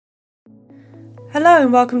Hello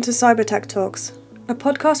and welcome to Cyber Tech Talks, a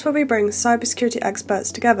podcast where we bring cybersecurity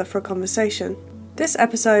experts together for a conversation. This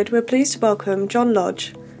episode, we're pleased to welcome John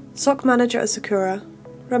Lodge, SOC Manager at Sakura,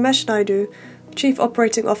 Ramesh Naidu, Chief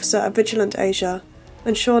Operating Officer at Vigilant Asia,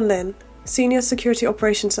 and Shaun Lynn, Senior Security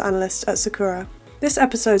Operations Analyst at Sakura. This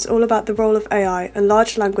episode is all about the role of AI and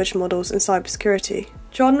large language models in cybersecurity.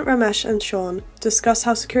 John, Ramesh and Shaun discuss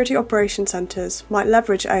how security operation centres might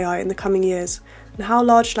leverage AI in the coming years and how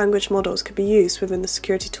large language models could be used within the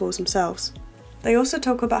security tools themselves. They also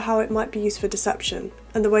talk about how it might be used for deception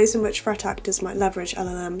and the ways in which threat actors might leverage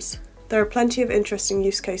LLMs. There are plenty of interesting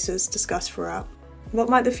use cases discussed throughout. What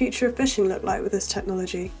might the future of phishing look like with this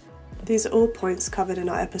technology? These are all points covered in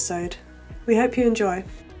our episode. We hope you enjoy.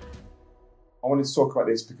 I wanted to talk about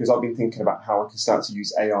this because I've been thinking about how I can start to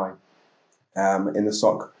use AI in the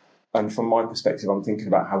SOC. And from my perspective, I'm thinking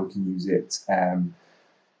about how we can use it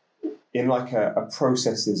in like a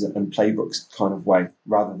processes and playbooks kind of way,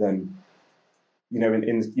 rather than, in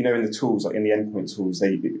the tools, like in the endpoint tools,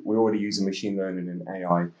 we're already using machine learning and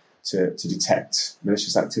AI to detect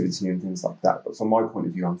malicious activity and things like that. But from my point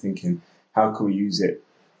of view, I'm thinking, how can we use it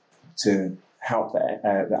to help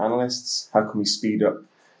the analysts? How can we speed up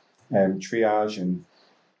triage, and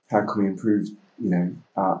how can we improve,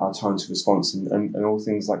 our time to response and all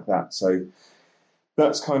things like that? So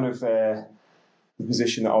that's kind of the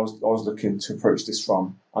position that I was looking to approach this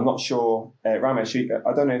from. I'm not sure, Ramesh,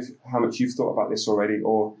 I don't know how much you've thought about this already,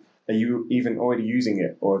 or are you even already using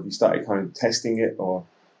it, or have you started kind of testing it, or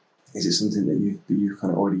is it something that you're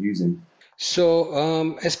kind of already using?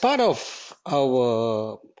 So as part of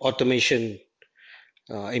our automation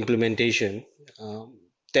implementation,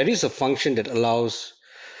 there is a function that allows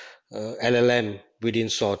LLM within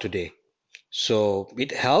SOAR today. So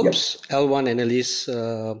it helps L1 analysts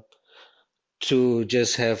to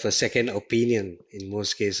just have a second opinion in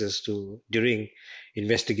most cases during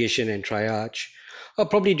investigation and triage, or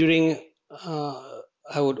probably during,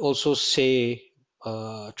 I would also say,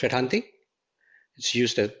 threat hunting. It's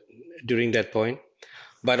used during that point.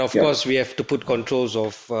 But of course, we have to put controls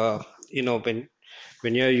of,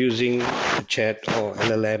 when you're using a chat or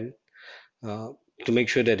LLM, to make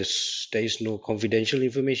sure that there is no confidential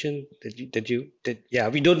information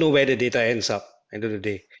we don't know where the data ends up end of the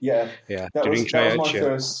day. That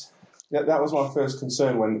was my first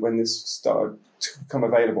concern when this started to become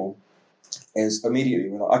available, is immediately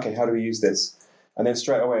we're like, okay, how do we use this? And then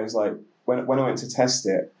straight away it's like, when I went to test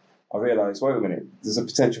it, I realized, wait a minute, there's a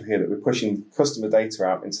potential here that we're pushing customer data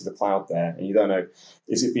out into the cloud there, and you don't know,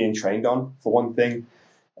 is it being trained on, for one thing,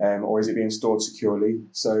 or is it being stored securely?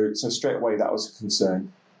 So straight away that was a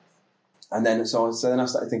concern. And then I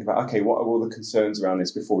started thinking about, okay, what are all the concerns around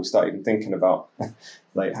this before we start even thinking about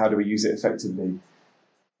like, how do we use it effectively?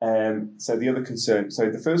 So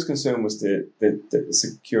the first concern was the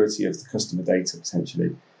security of the customer data,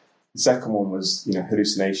 potentially. The second one was,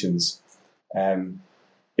 hallucinations.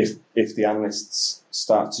 If the analysts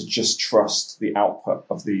start to just trust the output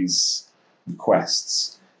of these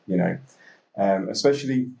requests,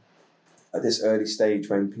 especially at this early stage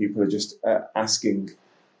when people are just asking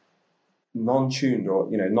non-tuned or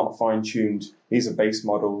not fine-tuned. These are base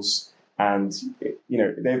models, and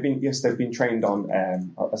they've been trained on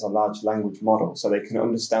as a large language model, so they can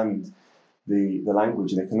understand the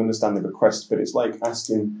language and they can understand the request. But it's like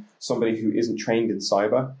asking somebody who isn't trained in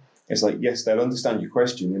cyber. It's like, yes, they'll understand your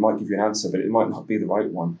question, they might give you an answer, but it might not be the right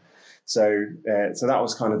one. So that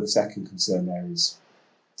was kind of the second concern there, is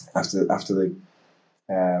after the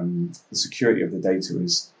security of the data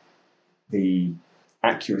is the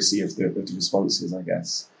accuracy of the responses, I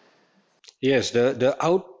guess. Yes, the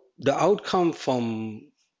outcome from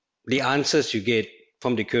the answers you get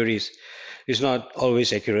from the queries is not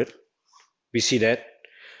always accurate. We see that.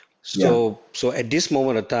 So at this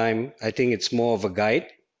moment of time, I think it's more of a guide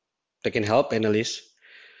that can help analysts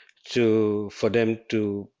for them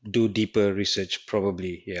to do deeper research,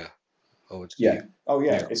 probably.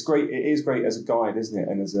 It's great. It is great as a guide, isn't it?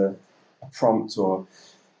 And as a prompt,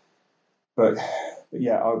 but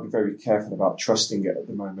I would be very careful about trusting it at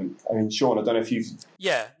the moment. I mean, Shaun, I don't know if you've...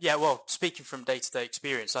 Well, speaking from day-to-day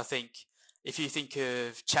experience, I think if you think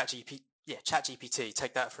of ChatGPT,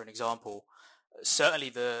 take that for an example. Certainly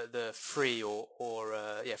the free or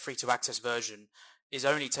free to access version is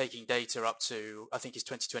only taking data up to, I think it's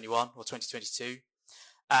 2021 or 2022.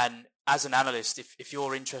 And as an analyst, if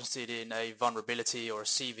you're interested in a vulnerability or a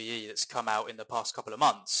CVE that's come out in the past couple of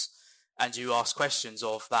months, and you ask questions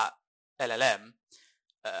of that LLM,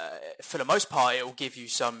 for the most part, it will give you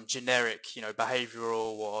some generic,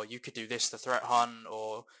 behavioral, or you could do this to threat hunt,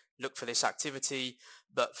 or look for this activity.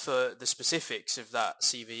 But for the specifics of that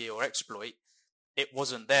CVE or exploit, it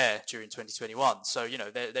wasn't there during 2021. So,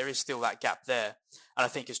 there is still that gap there. And I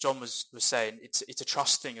think, as John was saying, it's a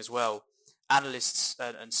trust thing as well. Analysts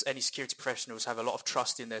and any security professionals have a lot of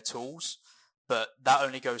trust in their tools, but that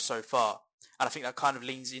only goes so far. And I think that kind of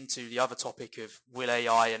leans into the other topic of, will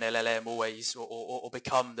AI and LLM always or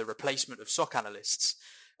become the replacement of SOC analysts?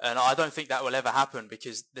 And I don't think that will ever happen,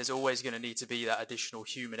 because there's always going to need to be that additional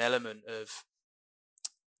human element of,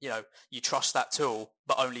 you trust that tool,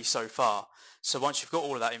 but only so far. So once you've got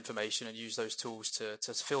all of that information and use those tools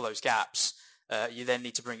to fill those gaps, you then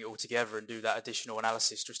need to bring it all together and do that additional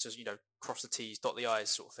analysis just to, cross the T's, dot the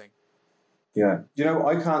I's sort of thing. Yeah.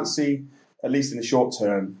 I can't see, at least in the short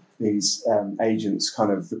term, these agents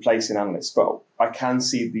kind of replacing analysts, but I can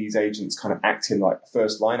see these agents kind of acting like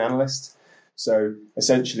first-line analysts. So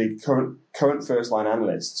essentially, current first-line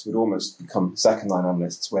analysts would almost become second-line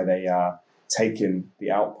analysts, where they are taking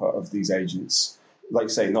the output of these agents,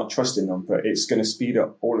 like say, not trusting them, but it's going to speed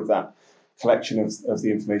up all of that collection of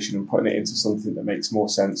the information and putting it into something that makes more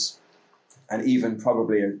sense, and even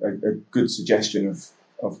probably a good suggestion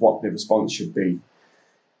of what the response should be.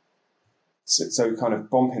 So kind of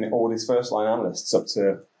bumping all these first-line analysts up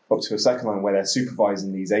to a second line where they're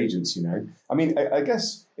supervising these agents, I mean, I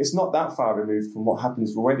guess it's not that far removed from what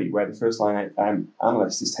happens already, where the first-line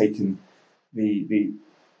analyst is taking the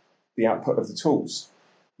output of the tools.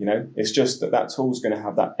 It's just that tool's going to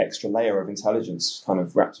have that extra layer of intelligence kind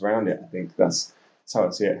of wrapped around it. I think that's how I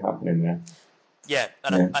see it happening there. Yeah,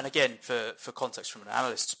 and again, for context from an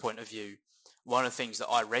analyst's point of view, one of the things that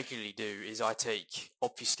I regularly do is I take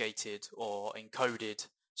obfuscated or encoded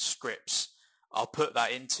scripts. I'll put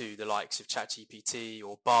that into the likes of ChatGPT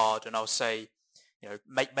or Bard, and I'll say,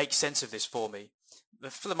 make sense of this for me.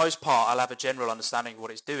 For the most part, I'll have a general understanding of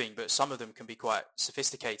what it's doing, but some of them can be quite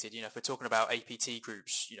sophisticated. If we're talking about APT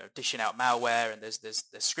groups, dishing out malware, and there's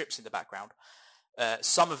scripts in the background.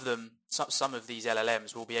 Some of these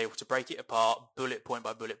LLMs will be able to break it apart, bullet point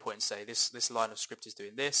by bullet point, and say this line of script is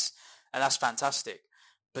doing this, and that's fantastic.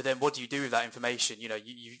 But then what do you do with that information?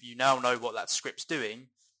 You now know what that script's doing.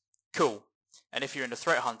 Cool. And if you're in a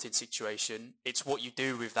threat hunting situation, it's what you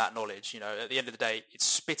do with that knowledge. At the end of the day, it's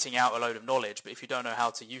spitting out a load of knowledge, but if you don't know how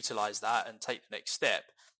to utilize that and take the next step,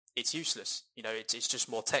 it's useless. It's just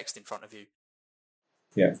more text in front of you.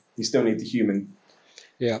 Yeah, you still need the human.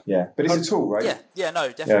 Yeah. But it's a tool, right? Yeah,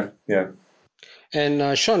 no, definitely. Yeah.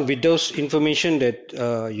 And Shaun, with those information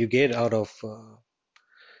that you get out of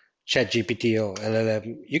ChatGPT or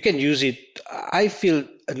LLM, you can use it. I feel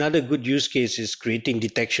another good use case is creating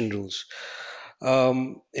detection rules.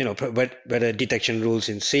 Whether detection rules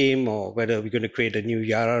in SIEM, or whether we're going to create a new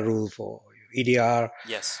YARA rule for EDR.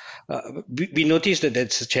 Yes. We noticed that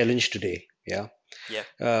that's a challenge today. Yeah.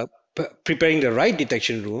 Preparing the right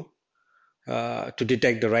detection rule to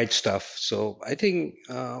detect the right stuff. So I think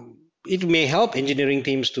it may help engineering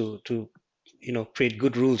teams to create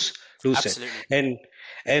good rule set. And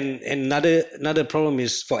another problem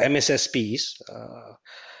is for MSSPs.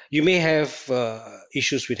 You may have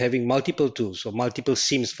issues with having multiple tools or multiple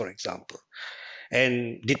SIEMs, for example.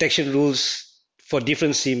 And detection rules for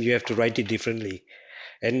different SIEM, you have to write it differently,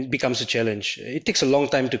 and it becomes a challenge. It takes a long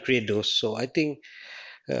time to create those. So I think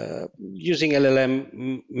using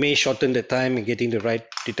LLM may shorten the time in getting the right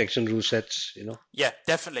detection rule sets, Yeah,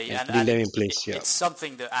 definitely. And putting them in place. It's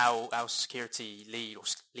something that our security lead or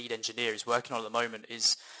lead engineer is working on at the moment.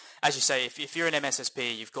 Is, as you say, if you're an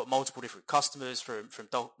MSSP, you've got multiple different customers from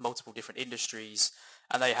multiple different industries,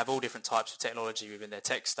 and they have all different types of technology within their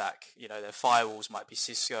tech stack. Their firewalls might be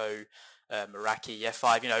Cisco, Meraki,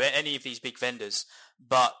 F5, any of these big vendors.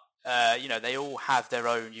 But they all have their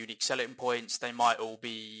own unique selling points. They might all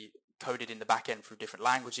be coded in the back end through different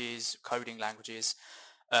languages, coding languages.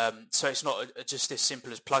 So it's not just as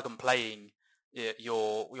simple as plug and playing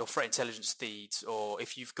your threat intelligence feeds, or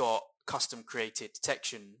if you've got custom created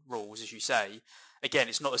detection rules, as you say. Again,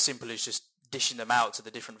 it's not as simple as just dishing them out to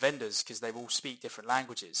the different vendors, because they all speak different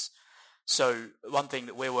languages. So one thing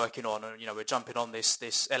that we're working on, and we're jumping on this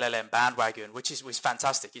LLM bandwagon, which is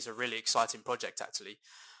fantastic. It's a really exciting project actually.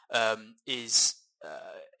 Is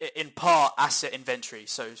in part asset inventory.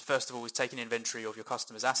 So first of all, is taking inventory of your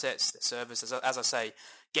customers' assets, their servers, as I say,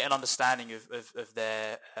 get an understanding of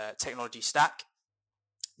their technology stack,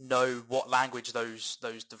 know what language those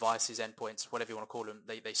devices, endpoints, whatever you want to call them,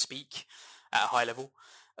 they speak at a high level.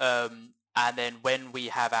 And then when we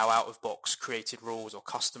have our out-of-box created rules or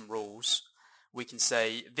custom rules, we can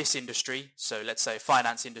say this industry, so let's say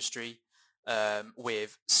finance industry,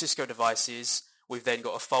 with Cisco devices, we've then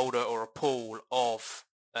got a folder or a pool of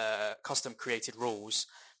custom created rules.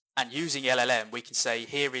 And using LLM, we can say,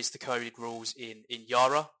 here is the coded rules in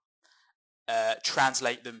YARA.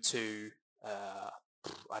 translate them to,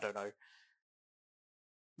 I don't know.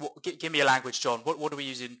 Give me a language, John. What do we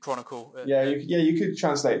use in Chronicle? You could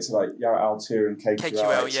translate it to like L2 and KQL,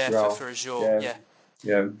 KQL, for Azure,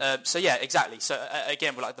 yeah. So yeah, exactly. So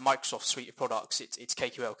again, we're like the Microsoft suite of products. It's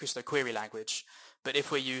KQL, Crystal Query Language. But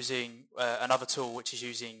if we're using another tool which is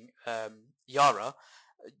using Yara,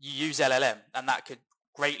 you use LLM, and that could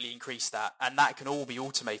greatly increase that, and that can all be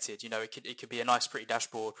automated. It could be a nice, pretty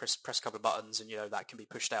dashboard. Press a couple of buttons, and that can be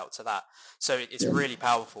pushed out to that. So it's really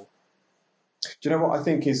powerful. Do you know what I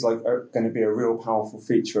think is like going to be a real powerful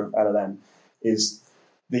feature of LLM is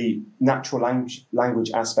the natural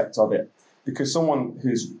language aspect of it, because someone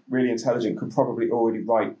who's really intelligent could probably already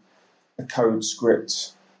write a code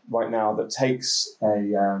script right now that takes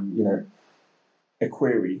a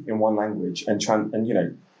query in one language and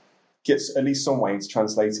gets at least some way into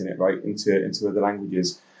translating it right into other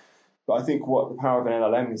languages. But I think what the power of an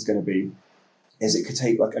LLM is going to be is it could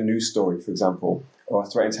take like a news story, for example, or a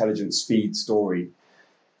threat intelligence feed story,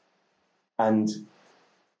 and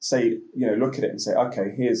say, look at it and say,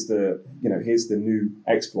 okay, here's the new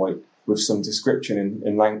exploit with some description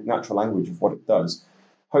in natural language of what it does.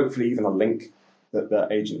 Hopefully, even a link that the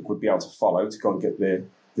agent would be able to follow to go and get the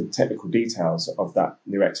technical details of that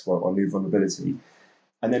new exploit or new vulnerability,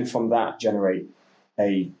 and then from that generate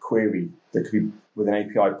a query that could be with an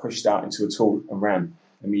API pushed out into a tool and ran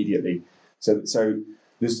immediately. So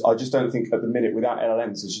I just don't think at the minute without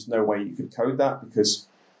LLMs, there's just no way you could code that, because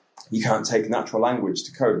you can't take natural language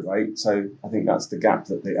to code, right? So I think that's the gap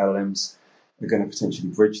that the LLMs are going to potentially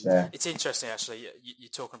bridge there. It's interesting, actually. You're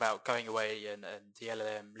talking about going away and the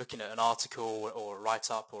LLM looking at an article or a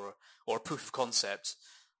write-up or a proof of concept.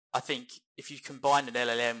 I think if you combine an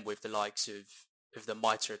LLM with the likes of the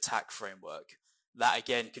MITRE ATT&CK framework, that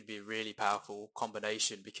again could be a really powerful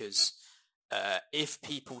combination, because if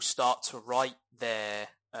people start to write their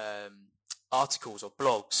articles or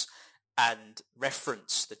blogs and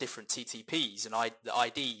reference the different TTPs and the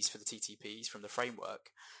IDs for the TTPs from the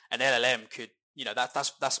framework, an LLM could,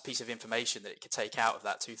 that's a piece of information that it could take out of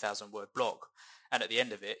that 2,000 word blog. And at the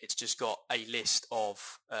end of it, it's just got a list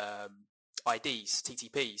of IDs,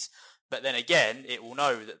 TTPs. But then again, it will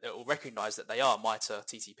know that it will recognize that they are MITRE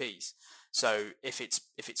TTPs. So if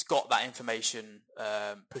it's got that information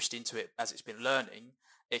pushed into it as it's been learning,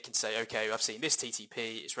 it can say, okay, I've seen this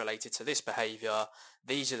TTP, it's related to this behavior.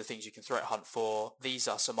 These are the things you can threat hunt for. These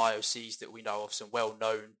are some IOCs that we know of, some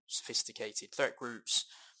well-known, sophisticated threat groups.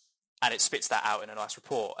 And it spits that out in a nice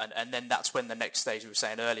report. And then that's when the next stage we were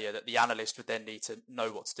saying earlier, that the analyst would then need to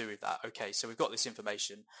know what to do with that. Okay, so we've got this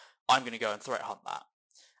information. I'm going to go and threat hunt that.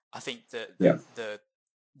 I think that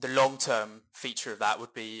the long-term feature of that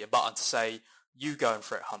would be a button to say, you go and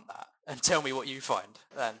threat hunt that and tell me what you find.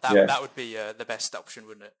 And that would be the best option,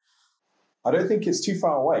 wouldn't it? I don't think it's too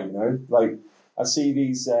far away, Like, I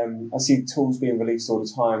see I see tools being released all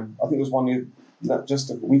the time. I think there was one just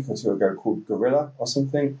a week or two ago called Gorilla or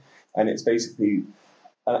something. And it's basically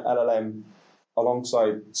an LLM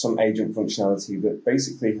alongside some agent functionality that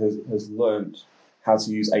basically has learned how to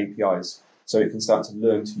use APIs. So it can start to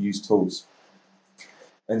learn to use tools.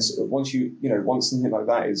 And so once something like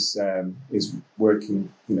that is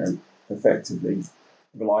working, effectively,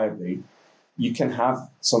 reliably, you can have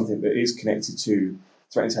something that is connected to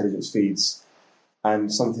threat intelligence feeds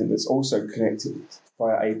and something that's also connected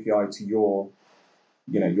via API to your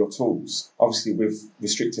tools. Obviously with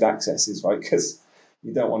restricted accesses, right? Because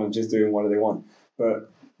you don't want them just doing whatever they want. But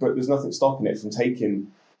there's nothing stopping it from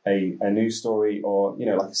taking a news story or,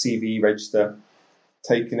 like a CVE register,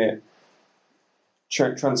 taking it,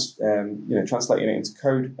 translating it into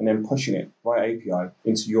code and then pushing it via API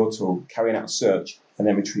into your tool, carrying out a search and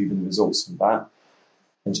then retrieving the results from that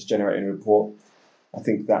and just generating a report. I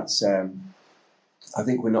think that's, I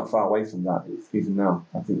think we're not far away from that even now.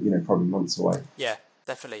 I think, probably months away. Yeah,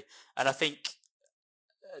 definitely. And I think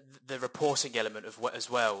the reporting element of what as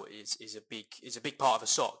well is a big part of a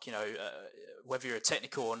SOC. Whether you're a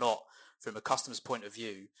technical or not, from a customer's point of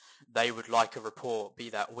view, they would like a report, be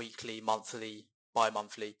that weekly, monthly,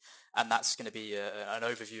 bi-monthly, and that's going to be an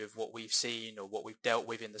overview of what we've seen or what we've dealt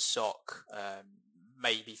with in the SOC.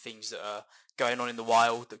 Maybe things that are going on in the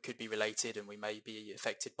wild that could be related and we may be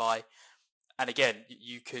affected by. And again,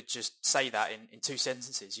 you could just say that in 2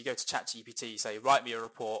 sentences. You go to ChatGPT, say, write me a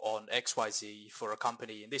report on XYZ for a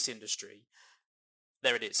company in this industry.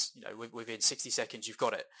 There it is. Within 60 seconds, you've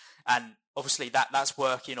got it. And obviously that's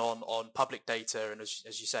working on public data. And as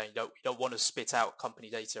you're saying, you don't want to spit out company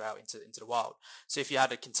data out into the wild. So if you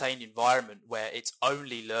had a contained environment where it's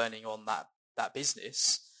only learning on that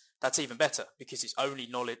business, that's even better, because its only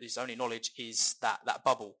knowledge is that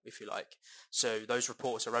bubble, if you like. So those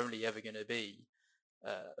reports are only ever going to be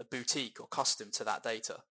a boutique or custom to that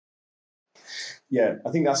data. Yeah,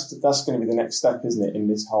 I think that's going to be the next step, isn't it, in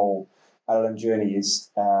this whole LLM journey, is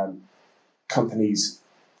companies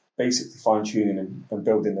basically fine-tuning and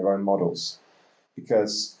building their own models.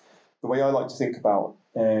 Because the way I like to think about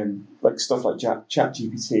like stuff like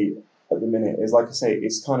ChatGPT at the minute is, like I say,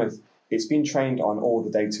 it's been trained on all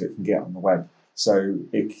the data it can get on the web. So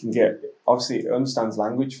it can obviously it understands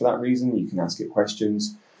language for that reason. You can ask it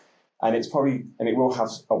questions, and it will have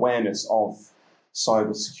awareness of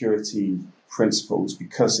cybersecurity principles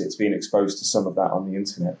because it's been exposed to some of that on the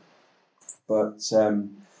internet. But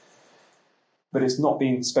it's not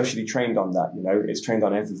been specially trained on that. It's trained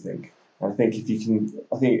on everything. And I think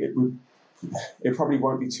it probably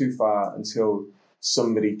won't be too far until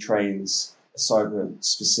somebody trains a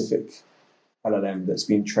cyber-specific LLM that's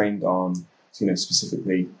been trained on,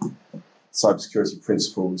 specifically cybersecurity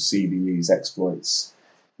principles, CVEs, exploits,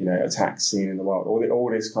 attacks seen in the world, all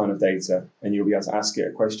this kind of data, and you'll be able to ask it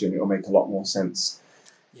a question. It'll make a lot more sense.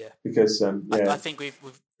 Yeah, because I think we've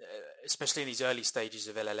especially in these early stages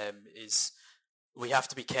of LLM, is we have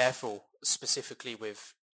to be careful, specifically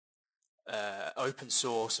with open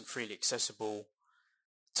source and freely accessible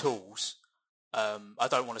tools. I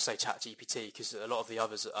don't want to say ChatGPT because a lot of the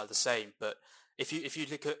others are the same, but if you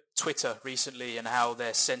look at Twitter recently and how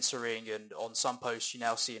they're censoring, and on some posts you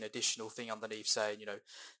now see an additional thing underneath saying,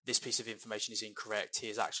 this piece of information is incorrect,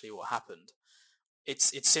 here's actually what happened.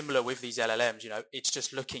 It's similar with these LLMs, it's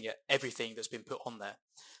just looking at everything that's been put on there.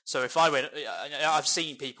 So if I've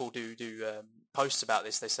seen people do posts about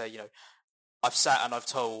this. They say, I've sat and I've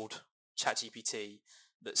told ChatGPT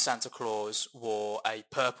that Santa Claus wore a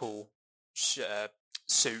purple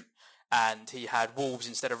suit and he had wolves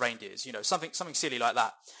instead of reindeers, something silly like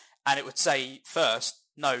that. And it would say first,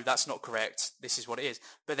 no, that's not correct, this is what it is.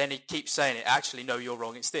 But then it keeps saying it, actually, no, you're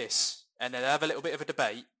wrong, it's this. And then they have a little bit of a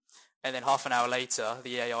debate. And then half an hour later,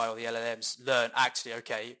 the AI or the LLMs learn, actually,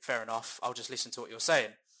 okay, fair enough, I'll just listen to what you're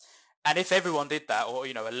saying. And if everyone did that, or,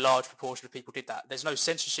 a large proportion of people did that, there's no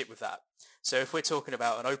censorship with that. So if we're talking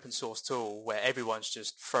about an open source tool where everyone's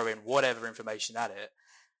just throwing whatever information at it,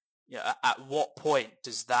 at what point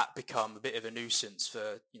does that become a bit of a nuisance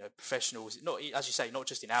for, professionals? Not, as you say, not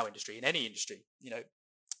just in our industry, in any industry,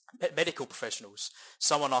 medical professionals.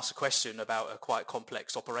 Someone asks a question about a quite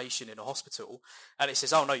complex operation in a hospital, and it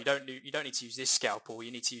says, "Oh no, you don't need to use this scalpel.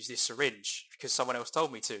 You need to use this syringe because someone else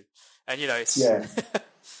told me to." And it's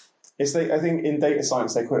It's like, I think in data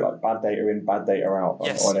science they call it like bad data in, bad data out.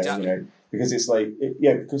 Yes, exactly. Because it's like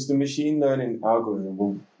because the machine learning algorithm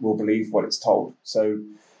will believe what it's told. So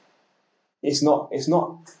it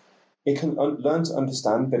can learn to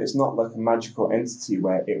understand, but it's not like a magical entity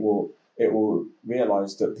where it will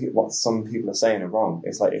realize that what some people are saying are wrong.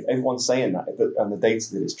 It's like if everyone's saying that and the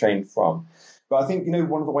data that it's trained from. But I think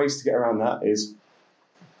one of the ways to get around that is,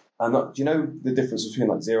 do you know the difference between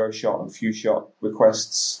like zero shot and few shot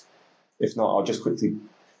requests? If not, I'll just quickly.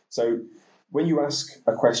 So when you ask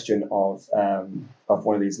a question of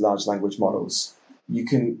one of these large language models, you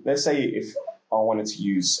can, let's say if I wanted to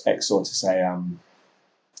use XOR to say,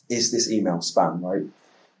 is this email spam, right?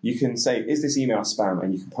 You can say, is this email spam?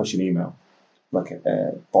 And you can push an email, like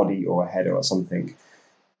a body or a header or something.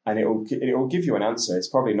 And it will give you an answer. It's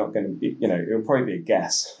probably not going to be, it will probably be a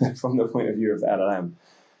guess from the point of view of the LLM.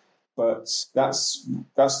 But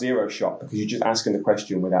that's zero shot because you're just asking the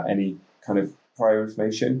question without any kind of prior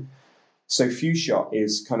information. So few shot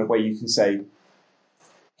is kind of where you can say,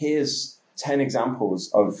 here's 10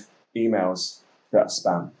 examples of emails that are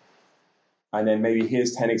spam. And then maybe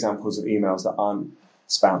here's 10 examples of emails that aren't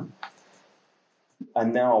spam.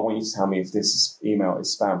 And now I want you to tell me if this email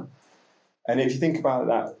is spam. And if you think about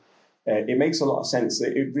that, it makes a lot of sense.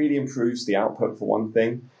 It really improves the output for one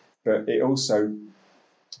thing, but it also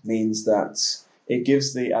means that it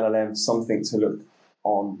gives the LLM something to look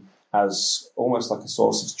on as almost like a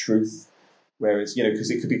source of truth. Whereas, because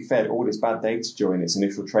it could be fed all this bad data during its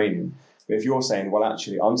initial training. But if you're saying, well,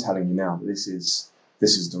 actually, I'm telling you now that this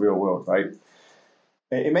is the real world, right?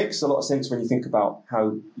 It makes a lot of sense when you think about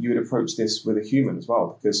how you would approach this with a human as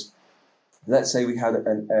well. Because let's say we had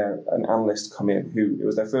an analyst come in who, it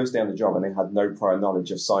was their first day on the job and they had no prior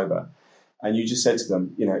knowledge of cyber. And you just said to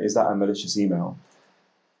them, is that a malicious email?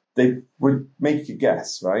 They would make a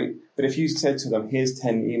guess, right? But if you said to them, here's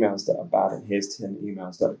 10 emails that are bad and here's 10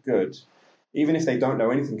 emails that are good, even if they don't know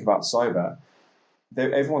anything about cyber,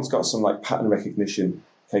 everyone's got some like pattern recognition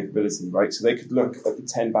capability, right? So they could look at the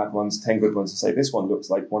 10 bad ones, 10 good ones and say, this one looks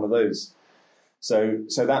like one of those. So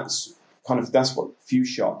that's what few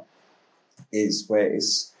shot is where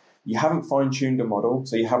you haven't fine-tuned a model,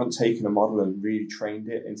 so you haven't taken a model and really trained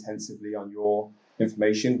it intensively on your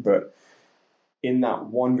information, but in that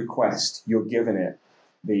one request, you're giving it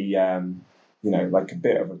the like a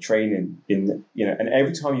bit of a training in and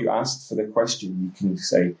every time you ask for the question, you can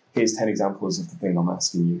say, here's 10 examples of the thing I'm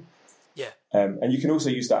asking you. Yeah. And you can also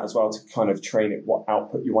use that as well to kind of train it what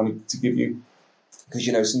output you want it to give you, because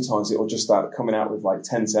sometimes it will just start coming out with like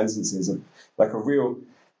 10 sentences of like a real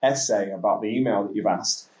essay about the email that you've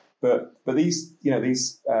asked. But these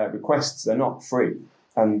requests, they're not free.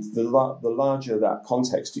 And the larger that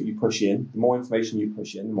context that you push in, the more information you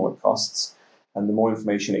push in, the more it costs. And the more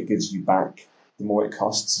information it gives you back, the more it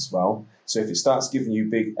costs as well. So if it starts giving you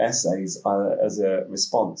big essays as a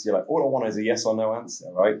response, you're like, all I want is a yes or no answer,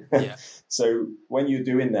 right? Yeah. So when you're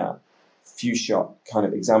doing that few shot kind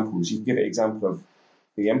of examples, you give it example of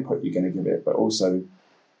the input you're going to give it, but also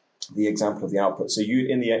the example of the output. So you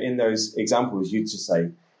in those examples, you just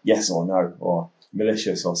say yes or no, or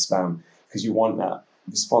malicious or spam, because you want that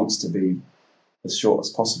response to be as short as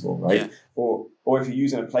possible, right? Yeah. Or if you're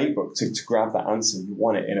using a playbook to grab that answer, you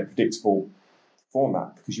want it in a predictable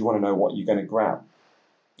format because you want to know what you're going to grab.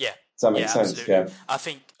 Yeah. Does that make sense? Absolutely. Yeah. I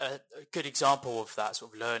think a good example of that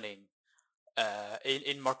sort of learning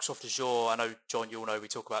in Microsoft Azure, I know, John, you'll know we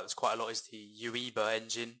talk about this quite a lot, is the UEBA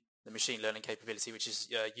engine, the machine learning capability, which is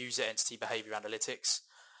user entity behavior analytics.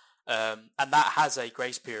 And that has a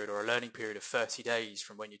grace period or a learning period of 30 days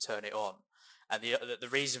from when you turn it on. And the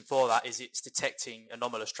reason for that is it's detecting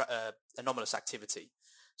anomalous activity.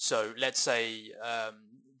 So let's say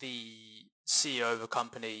the CEO of a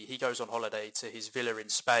company, he goes on holiday to his villa in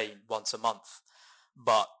Spain once a month,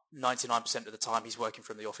 but 99% of the time he's working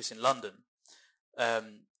from the office in London.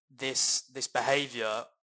 This behavior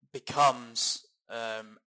becomes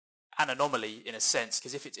an anomaly in a sense,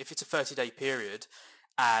 because if it's a 30-day period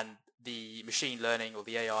and the machine learning or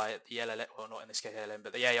the AI, the LLM, or not in this case LLM,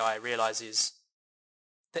 but the AI realizes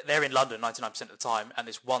that they're in London 99% of the time, and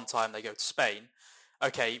this one time they go to Spain,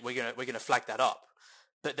 okay, we're gonna flag that up.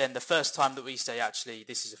 But then the first time that we say, actually,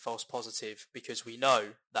 this is a false positive because we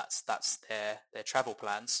know that's their travel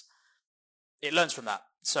plans, it learns from that.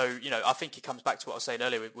 So, I think it comes back to what I was saying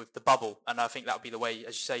earlier with the bubble. And I think that will be the way,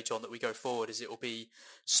 as you say, John, that we go forward, is it will be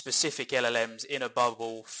specific LLMs in a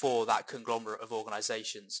bubble for that conglomerate of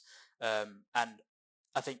organizations. And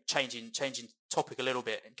I think changing topic a little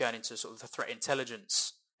bit and going into sort of the threat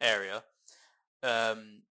intelligence area,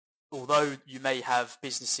 although you may have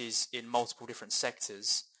businesses in multiple different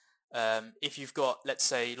sectors, if you've got, let's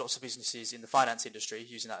say, lots of businesses in the finance industry,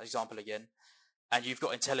 using that example again, and you've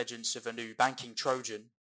got intelligence of a new banking Trojan,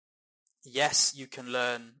 yes, you can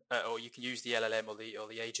learn or you can use the LLM or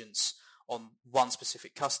the agents on one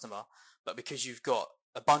specific customer, but because you've got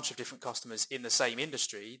a bunch of different customers in the same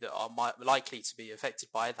industry that are likely to be affected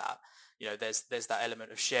by that, there's that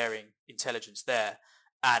element of sharing intelligence there.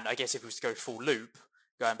 And I guess if we was to go full loop,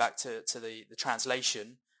 going back to the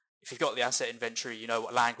translation, if you've got the asset inventory, you know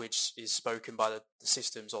what language is spoken by the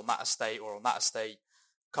systems on that estate or on that estate,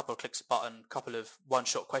 couple of clicks a button, couple of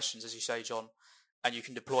one-shot questions, as you say, John, and you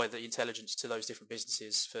can deploy the intelligence to those different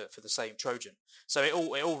businesses for the same Trojan. So it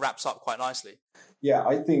all wraps up quite nicely. Yeah,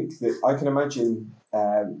 I think that I can imagine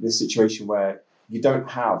this situation where you don't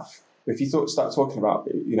have, if you start talking about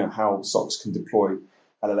how SOCs can deploy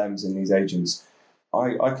LLMs in these agents,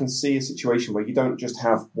 I can see a situation where you don't just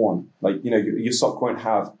have one. Like, your SOC won't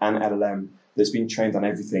have an LLM that's been trained on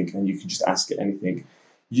everything and you can just ask it anything.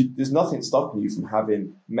 There's nothing stopping you from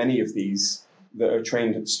having many of these that are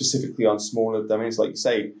trained specifically on smaller domains, like you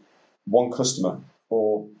say, one customer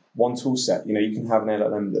or one tool set. You can have an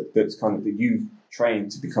LLM that's kind of that you train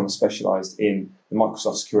to become specialized in the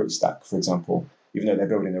Microsoft security stack, for example, even though they're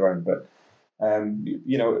building their own. But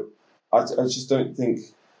I just don't think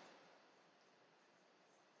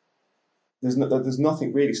there's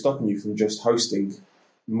nothing really stopping you from just hosting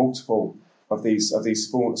multiple of these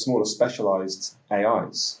smaller specialized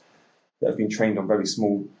AIs that have been trained on very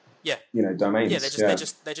small domains. Yeah,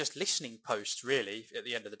 they're just listening posts, really, at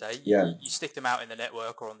the end of the day. You stick them out in the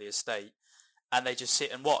network or on the estate, and they just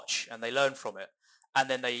sit and watch and they learn from it. And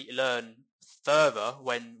then they learn further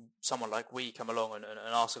when someone like we come along and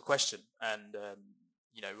ask a question. And,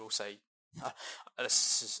 we'll say,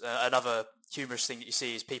 another humorous thing that you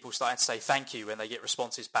see is people starting to say thank you when they get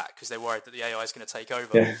responses back because they're worried that the AI is going to take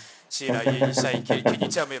over. Yeah. So, you say, can you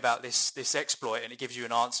tell me about this exploit? And it gives you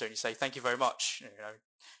an answer and you say, thank you very much.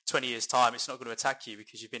 20 years time, it's not going to attack you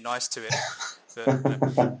because you've been nice to it.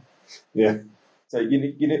 But, yeah. So,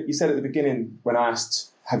 you said at the beginning when I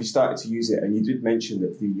asked, have you started to use it? And you did mention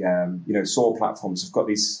that the, SOAR platforms have got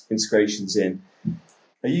these integrations in.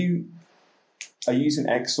 Are you are you using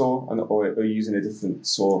XSAW or are you using a different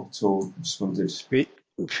SAW tool? I just wondered. We're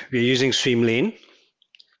using Streamlane.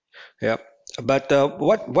 Yeah. But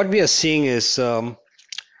what we are seeing is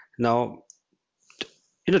now,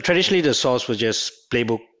 traditionally the source was just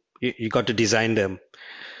playbook. You got to design them.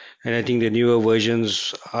 And I think the newer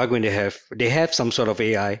versions are going to they have some sort of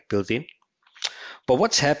AI built in. But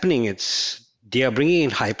what's happening is they are bringing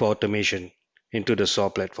in hyper automation into the SAW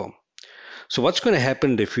platform. So what's going to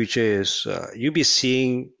happen in the future is you'll be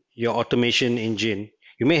seeing your automation engine.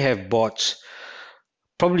 You may have bots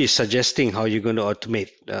probably suggesting how you're going to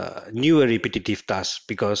automate newer repetitive tasks,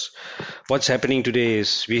 because what's happening today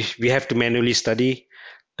is we have to manually study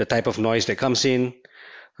the type of noise that comes in,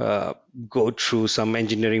 go through some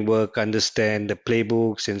engineering work, understand the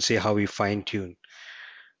playbooks, and see how we fine tune.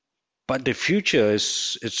 But the future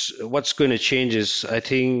it's what's going to change is, I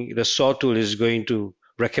think the SAW tool is going to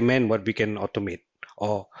recommend what we can automate,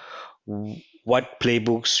 or what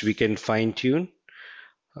playbooks we can fine tune,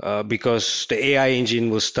 because the AI engine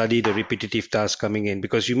will study the repetitive tasks coming in,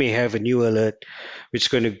 because you may have a new alert which is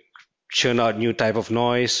going to churn out new type of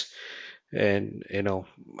noise. And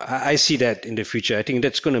I see that in the future. I think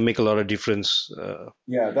that's going to make a lot of difference.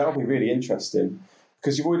 Yeah, that'll be really interesting,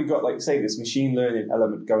 because you've already got, like, say, this machine learning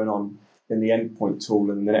element going on in the endpoint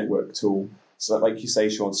tool and the network tool. So, like you say,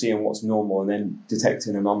 Shaun, seeing what's normal and then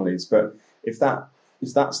detecting anomalies. But if that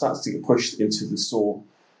starts to get pushed into the SAW,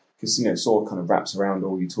 because SAW kind of wraps around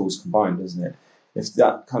all your tools combined, doesn't it? If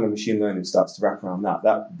that kind of machine learning starts to wrap around that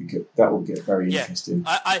will get very interesting.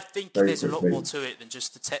 I think very there's quickly. a lot more to it than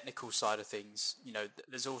just the technical side of things.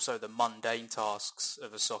 There's also the mundane tasks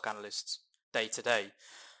of a SOC analyst's day to day.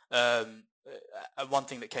 One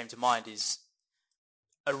thing that came to mind is,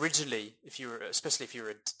 originally, especially if you're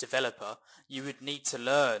a developer, you would need to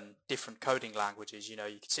learn different coding languages. You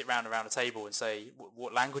could sit around a table and say,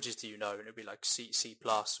 what languages do you know? And it'd be like C++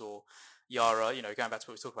 or Yara, going back to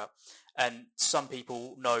what we talked about. And some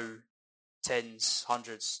people know tens,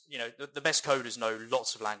 hundreds, the best coders know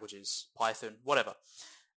lots of languages, Python, whatever.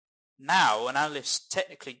 Now, an analyst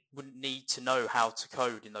technically wouldn't need to know how to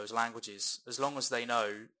code in those languages, as long as they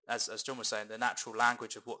know, as John was saying, the natural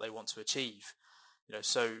language of what they want to achieve.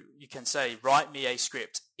 So you can say, write me a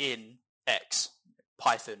script in X,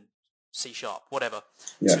 Python, C#, whatever,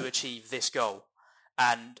 to achieve this goal.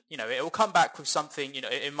 And, it will come back with something,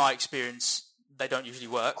 in my experience, they don't usually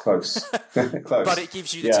work. Close. Close. But it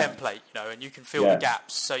gives you the template, and you can fill the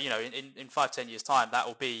gaps. So, in 5-10 years' time,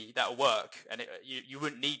 that'll work. And you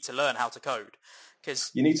wouldn't need to learn how to code.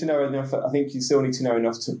 Because you need to know enough. I think you still need to know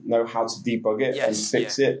enough to know how to debug it and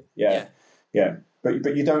fix it. Yeah.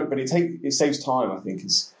 But you don't. But it saves time, I think,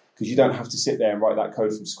 because you don't have to sit there and write that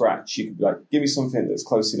code from scratch. You could be like, give me something that's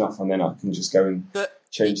close enough, and then I can just go and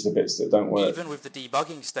change the bits that don't work. Even with the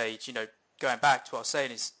debugging stage, going back to what I was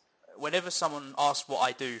saying is, whenever someone asks what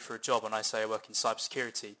I do for a job and I say I work in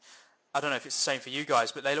cybersecurity, I don't know if it's the same for you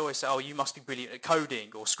guys, but they'll always say, oh, you must be brilliant at coding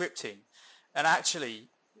or scripting. And actually,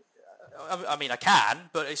 I mean, I can,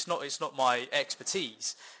 but it's not my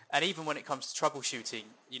expertise. And even when it comes to troubleshooting,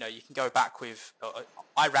 you can go back with,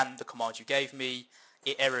 I ran the command you gave me,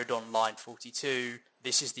 it errored on line 42,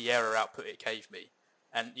 this is the error output it gave me.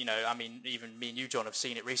 And, even me and you, John, have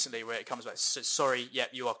seen it recently where it comes back, says, sorry, yep,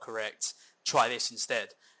 you are correct, try this instead.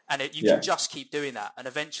 And you can just keep doing that, and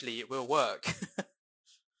eventually it will work.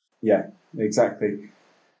 Yeah, exactly.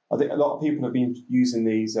 I think a lot of people have been using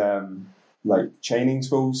these like chaining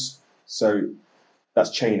tools. So that's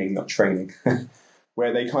chaining, not training,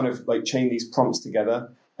 where they kind of like chain these prompts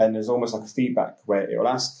together, and there's almost like a feedback where it'll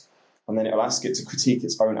ask, and then it'll ask it to critique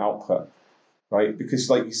its own output, right? Because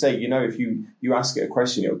like you say, if you ask it a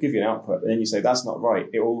question, it'll give you an output, and then you say, that's not right.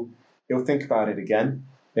 It'll think about it again,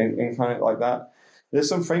 and kind of like that. There's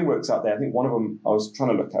some frameworks out there. I think one of them I was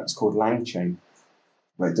trying to look at is called LangChain,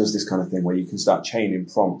 where it does this kind of thing where you can start chaining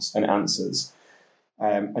prompts and answers.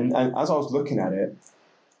 And as I was looking at it,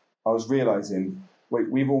 I was realizing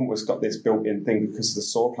we've almost got this built-in thing because of the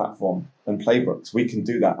SAW platform and playbooks. We can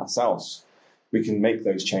do that ourselves. We can make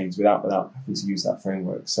those chains without having to use that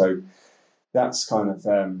framework. So that's kind of,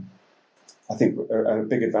 I think, a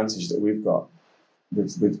big advantage that we've got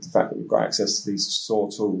with the fact that we've got access to these SAW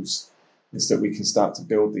tools, is that we can start to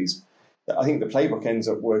build these. I think the playbook ends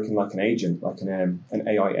up working like an agent, like an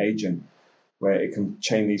AI agent, where it can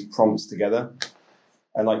chain these prompts together.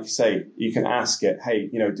 And like you say, you can ask it, hey,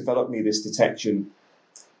 develop me this detection.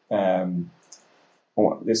 I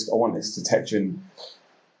want this detection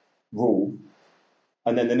rule.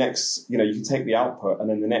 And then the next, you can take the output, and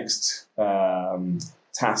then the next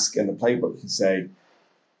task in the playbook can say,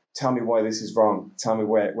 tell me why this is wrong. Tell me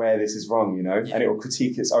where this is wrong, and it will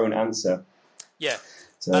critique its own answer. Yeah.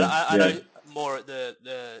 So And I know more at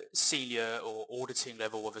the senior or auditing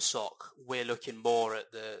level of a SOC, we're looking more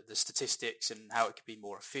at the statistics and how it could be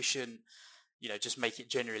more efficient, just make it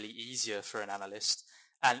generally easier for an analyst.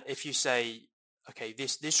 And if you say, okay,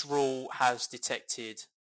 this rule has detected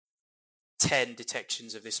 10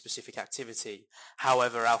 detections of this specific activity,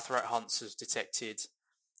 however, our threat hunts has detected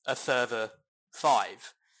a further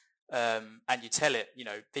 5, and you tell it,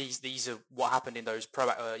 these are what happened in those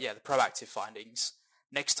the proactive findings.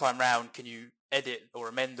 Next time round, can you edit or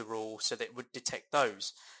amend the rule so that it would detect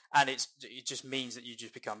those? And it just means that you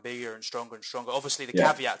just become bigger and stronger and stronger. Obviously, the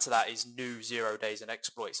caveat to that is new 0 days and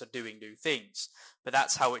exploits are doing new things, but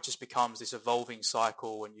that's how it just becomes this evolving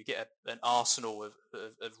cycle, and you get an arsenal of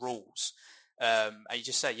rules. And you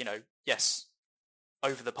just say, yes,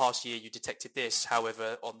 over the past year you detected this.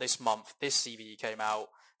 However, on this month, this CVE came out.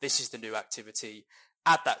 This is the new activity.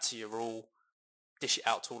 Add that to your rule. Dish it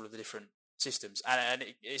out to all of the different systems, and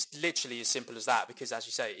it's literally as simple as that. Because, as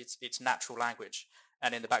you say, it's natural language,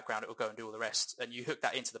 and in the background it will go and do all the rest. And you hook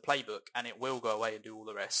that into the playbook, and it will go away and do all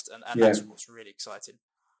the rest. And that's what's really exciting.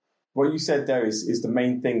 What you said there is the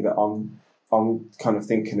main thing that I'm kind of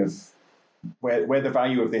thinking of where the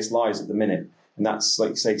value of this lies at the minute, and that's,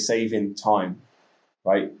 like, say, saving time,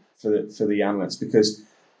 right, for the analyst, because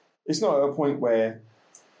it's not at a point where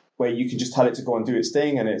you can just tell it to go and do its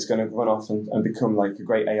thing and it's going to run off and become like a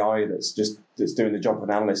great AI that's doing the job of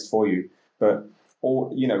an analyst for you. But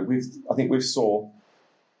I think with SOAR,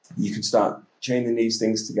 you can start chaining these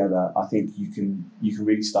things together. I think you can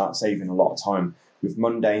really start saving a lot of time with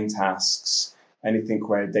mundane tasks, anything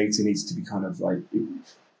where data needs to be kind of like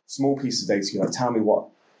small pieces of data. Like, tell me what,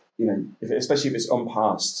 especially if it's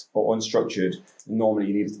unparsed or unstructured, normally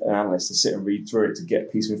you need an analyst to sit and read through it to get a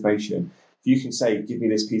piece of information. If you can say, give me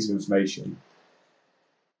this piece of information,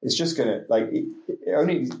 it's just going to,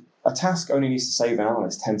 a task only needs to save an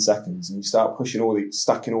analyst 10 seconds, and you start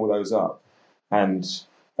stacking all those up. And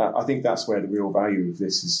I think that's where the real value of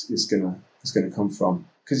this is going to come from,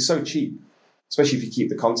 because it's so cheap, especially if you keep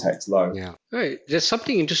the context low. Yeah. All right. There's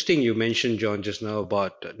something interesting you mentioned, John, just now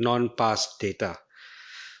about non-parsed data.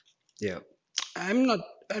 Yeah. I'm not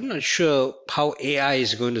sure how AI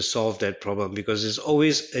is going to solve that problem, because there's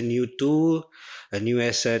always a new tool, a new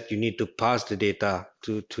asset. You need to parse the data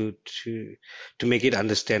to make it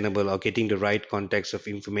understandable, or getting the right context of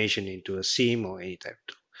information into a SIEM or any type.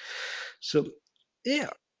 So,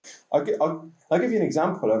 yeah. I'll give you an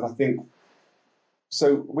example of, I think,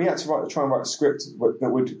 so we had to try and write a script that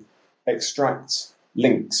would extract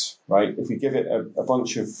links, right? If we give it a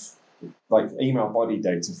bunch of, like, email body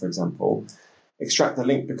data, for example, extract the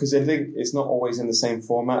link, because the link is not always in the same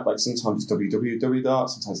format. Like, sometimes it's www dot,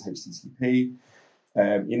 sometimes HTTP.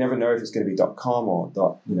 You never know if it's going to be .com or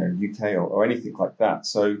 .uk or anything like that.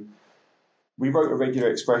 So we wrote a regular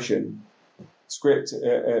expression script,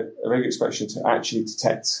 a regular expression to actually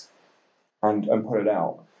detect and put it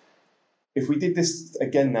out. If we did this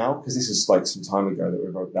again now, because this is like some time ago that we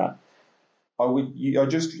wrote that, I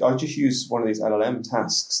just use one of these LLM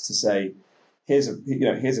tasks to say, here's a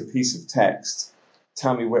piece of text.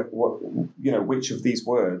 Tell me which of these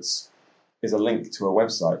words is a link to a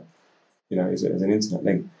website. Is an internet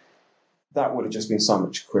link. That would have just been so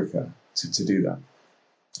much quicker to do that.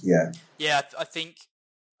 Yeah. Yeah, I think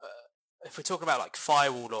if we're talking about like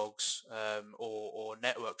firewall logs or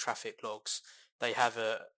network traffic logs, they have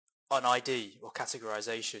an ID or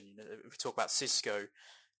categorization. If we talk about Cisco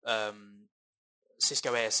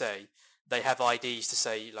ASA, they have IDs to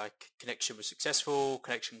say, like, connection was successful,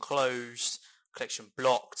 connection closed, connection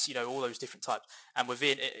blocked, all those different types. And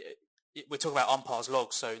within it, we're talking about unparsed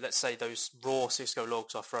logs. So let's say those raw Cisco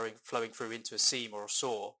logs are flowing through into a SIEM or a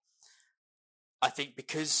SOAR. I think,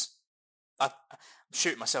 because I'm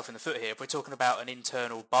shooting myself in the foot here, if we're talking about an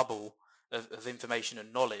internal bubble of information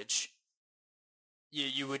and knowledge,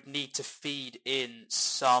 you would need to feed in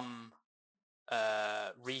some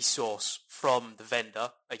resource from the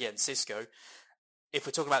vendor, again Cisco. If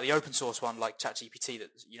we're talking about the open source one like ChatGPT that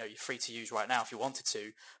you're free to use right now if you wanted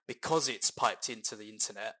to, because it's piped into the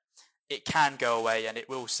internet, it can go away and it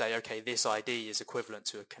will say, okay, this ID is equivalent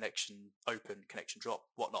to a connection open, connection drop,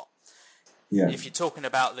 whatnot. Yeah. If you're talking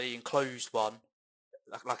about the enclosed one,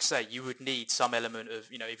 like I say, you would need some element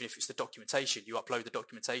of, even if it's the documentation, you upload the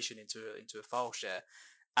documentation into a file share,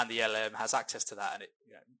 and the LLM has access to that, and it,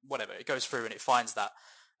 whatever, it goes through and it finds that.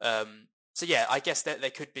 So yeah, I guess there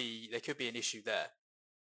could be an issue there.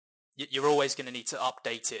 You're always going to need to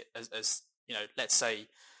update it as let's say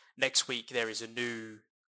next week there is a new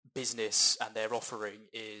business and their offering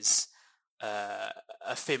is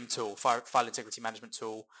a FIM tool, file integrity management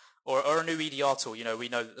tool, or a new EDR tool. You know, we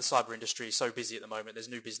know that the cyber industry is so busy at the moment. There's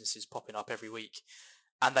new businesses popping up every week,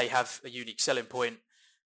 and they have a unique selling point.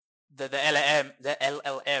 The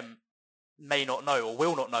LLM may not know or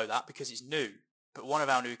will not know that because it's new. But one of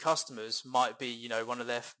our new customers might be, you know, one of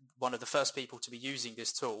the first people to be using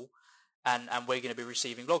this tool, and we're going to be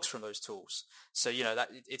receiving logs from those tools. So, you know, that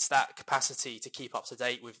it's that capacity to keep up to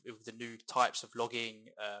date with the new types of logging,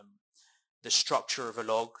 the structure of a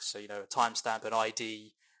log. So, you know, a timestamp, an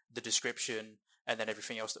ID, the description, and then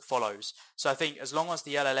everything else that follows. So I think as long as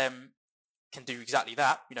the LLM can do exactly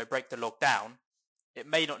that, you know, break the log down, it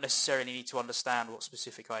may not necessarily need to understand what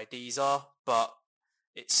specific IDs are, but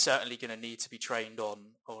it's certainly going to need to be trained on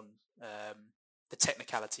the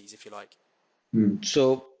technicalities, if you like.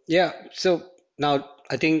 So now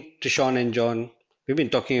I think to Sean and John, we've been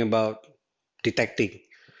talking about detecting.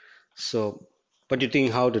 So what do you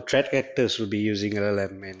think how the threat actors will be using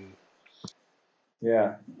LLM? And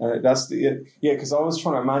because I was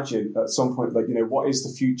trying to imagine at some point, like, you know, what is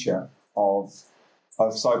the future of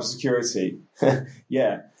cybersecurity?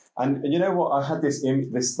 Yeah, and you know what? I had this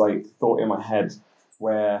like thought in my head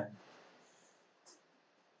where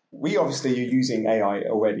we obviously are using AI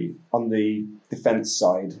already on the defense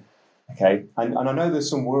side, okay? And I know there's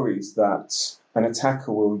some worries that an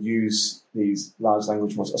attacker will use these large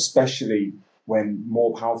language models, especially when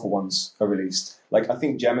more powerful ones are released. Like, I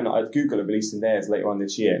think Google are releasing theirs later on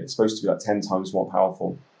this year. It's supposed to be like 10 times more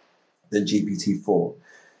powerful than GPT-4.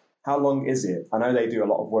 How long is it? I know they do a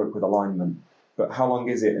lot of work with alignment, but how long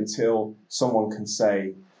is it until someone can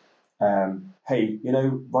say, hey, you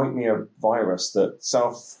know, write me a virus that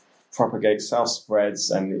self-propagates,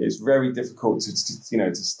 self-spreads, and is very difficult to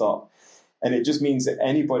stop. And it just means that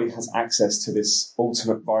anybody has access to this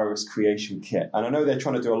ultimate virus creation kit. And I know they're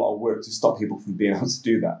trying to do a lot of work to stop people from being able to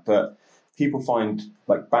do that, but people find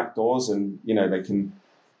like backdoors, and you know they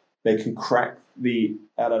can crack the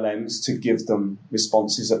LLMs to give them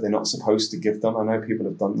responses that they're not supposed to give them. I know people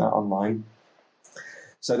have done that online.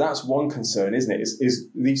 So that's one concern, isn't it? Is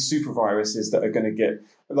these super viruses that are going to get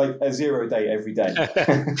like a 0 day every day.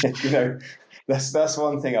 You know, that's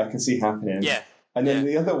one thing I can see happening. Yeah. And then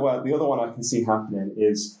the other one I can see happening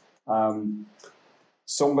is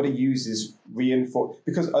somebody uses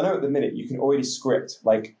because I know at the minute you can already script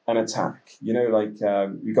like an attack. You know, like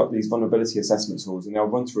you've got these vulnerability assessment tools, and they'll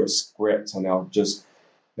run through a script, and they'll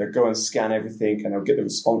go and scan everything, and they'll get the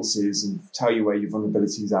responses and tell you where your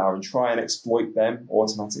vulnerabilities are and try and exploit them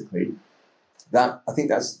automatically. I think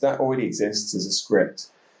that already exists as a script.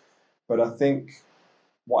 But I think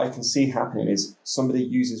what I can see happening is somebody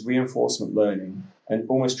uses reinforcement learning and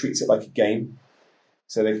almost treats it like a game.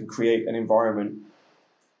 So they can create an environment,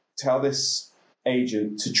 tell this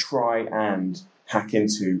agent to try and hack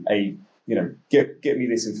into get me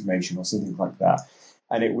this information or something like that.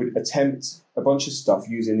 And it would attempt a bunch of stuff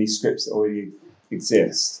using these scripts that already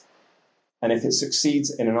exist. And if it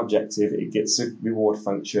succeeds in an objective, it gets a reward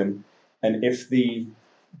function. And if the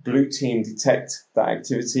blue team detect that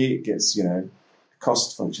activity, it gets, a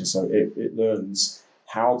cost function. So it learns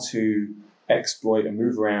how to exploit and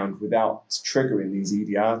move around without triggering these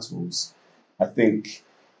EDR tools. I think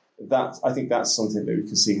that's something that we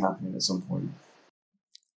can see happening at some point.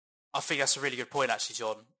 I think that's a really good point, actually,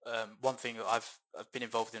 John. One thing that I've been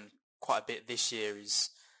involved in quite a bit this year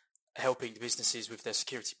is helping the businesses with their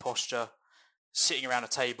security posture, sitting around a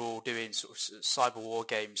table doing sort of cyber war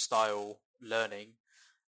game style learning.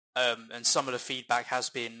 And some of the feedback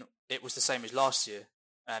has been it was the same as last year,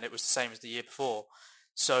 and it was the same as the year before.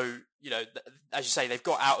 So, as you say, they've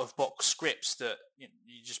got out-of-box scripts that you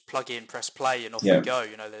just plug in, press play, and off you go.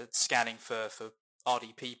 They're scanning for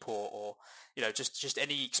RDP port or, just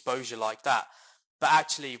any exposure like that. But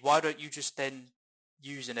actually, why don't you just then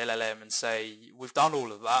use an LLM and say, we've done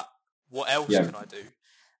all of that, what else can I do?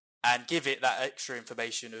 And give it that extra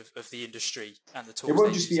information of the industry and the tools. It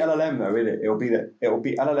won't just be LLM though, will it? It'll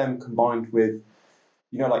be LLM combined with,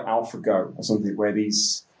 like AlphaGo or something, where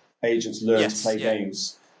these agents learn to play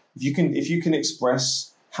games. If you can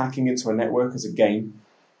express hacking into a network as a game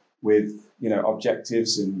with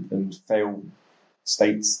objectives and fail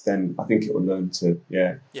states, then I think it will learn to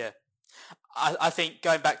I think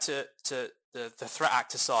going back to the threat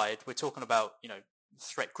actor side, we're talking about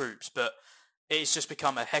threat groups, but it's just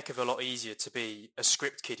become a heck of a lot easier to be a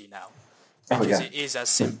script kiddie now, because it is as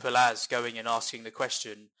simple as going and asking the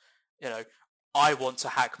question, I want to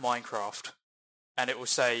hack Minecraft. And it will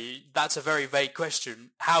say, that's a very vague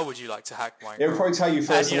question. How would you like to hack Minecraft? It will probably tell you,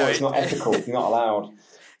 first of all, it's not ethical. You're not allowed.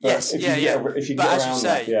 Yes, if yeah, you yeah. get, if you But get as you around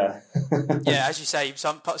say, that, yeah, as you say,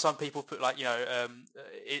 some people put like,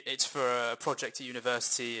 it's for a project at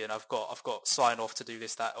university, and I've got sign off to do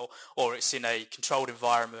this, that, or it's in a controlled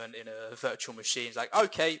environment in a virtual machine. It's like,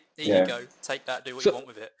 okay, here you go, take that, do what you So want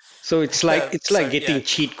with it. so it's like Yeah, getting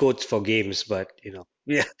cheat codes for games, but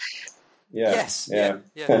yeah. yes, yeah,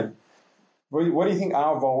 yeah. What do you think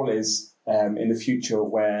our role is in the future,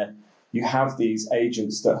 where you have these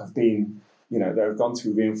agents that have been, that have gone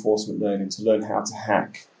through reinforcement learning to learn how to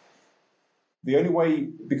hack? The only way,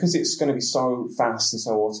 because it's going to be so fast and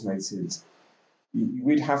so automated,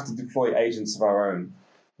 we'd have to deploy agents of our own,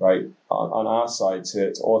 right, on our side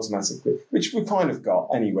to automatically, which we kind of got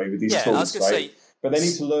anyway with these tools, right? But they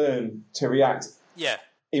need to learn to react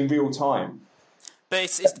in real time. But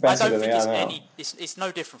I don't think it's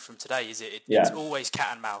no different from today, is it? It's always cat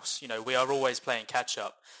and mouse. We are always playing catch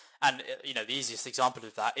up. And, the easiest example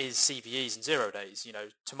of that is CVEs and 0 days.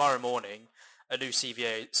 Tomorrow morning, a new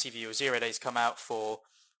CVE or 0 days come out for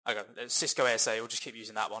Cisco ASA. We'll just keep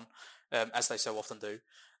using that one, as they so often do.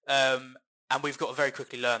 And we've got to very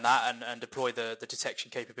quickly learn that and deploy the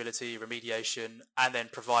detection capability, remediation, and then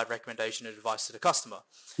provide recommendation and advice to the customer.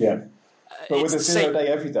 Yeah. But with a 0 day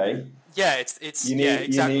every day, you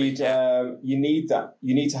need that.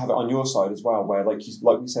 You need to have it on your side as well, where like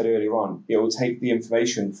we said earlier on, it will take the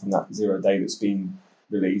information from that 0 day that's been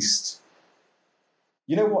released.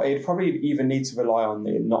 You know what? It'd probably even need to rely on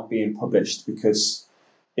it not being published, because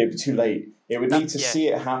it'd be too late. It would need to see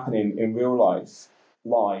it happening in real life,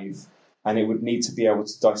 live, and it would need to be able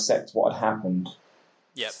to dissect what had happened.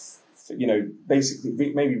 Yep.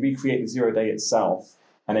 Basically, maybe recreate the 0 day itself,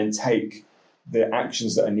 and then take the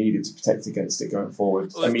actions that are needed to protect against it going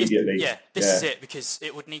forward immediately. This is it, because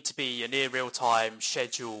it would need to be a near real-time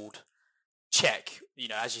scheduled check,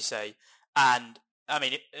 as you say. And, I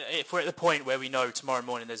mean, if we're at the point where we know tomorrow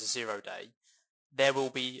morning there's a 0 day, there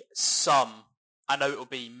will be some, I know it will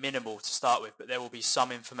be minimal to start with, but there will be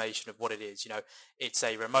some information of what it is. It's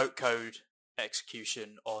a remote code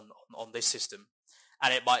execution on this system.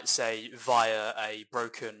 And it might say via a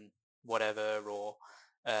broken whatever, or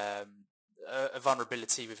a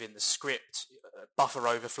vulnerability within the script, buffer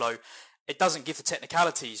overflow. It doesn't give the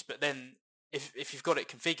technicalities, but then if you've got it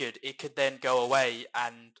configured, it could then go away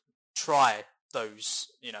and try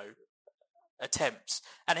those, attempts,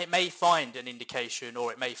 and it may find an indication,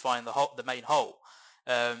 or it may find the main hole.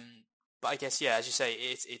 But I guess, as you say,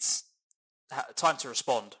 it's time to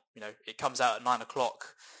respond. It comes out at 9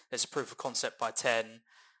 o'clock. There's a proof of concept by 10.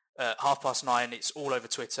 9:30, it's all over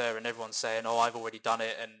Twitter, and everyone's saying, "Oh, I've already done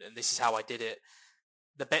it, and this is how I did it."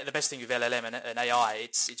 The best thing with LLM and AI,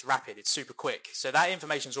 it's rapid, it's super quick. So that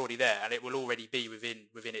information's already there, and it will already be within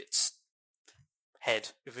its head,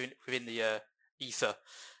 within the ether.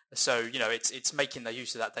 So it's making the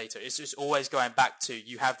use of that data. It's just always going back to,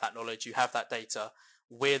 you have that knowledge, you have that data.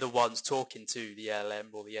 We're the ones talking to the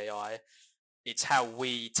LLM or the AI. It's how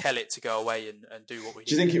we tell it to go away and do what we do.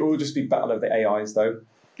 Do you think it will just be battle of the AIs though?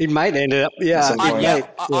 It might end up,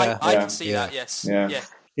 I can see that. Yes, yeah.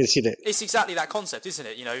 You see that. It's exactly that concept, isn't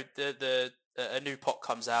it? A new POC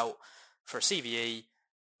comes out for a CVE.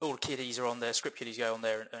 All the kiddies are on there, script kiddies go on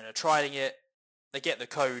there and are trying it. They get the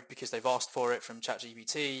code because they've asked for it from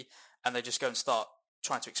ChatGPT, and they just go and start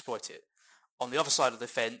trying to exploit it. On the other side of the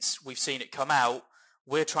fence, we've seen it come out.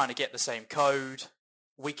 We're trying to get the same code.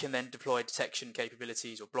 We can then deploy detection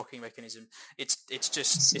capabilities or blocking mechanism. It's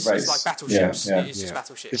like battleships. It's just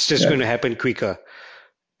battleships. It's just going to happen quicker.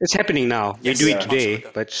 It's happening now. We do it today,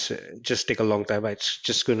 but it's just take a long time. But it's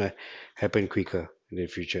just going to happen quicker in the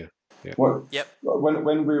future. Yeah.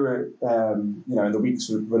 When we were, in the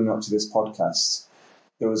weeks running up to this podcast,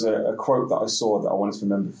 there was a quote that I saw that I wanted to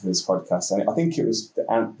remember for this podcast, and I think it was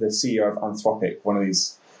the CEO of Anthropic, one of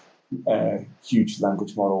these huge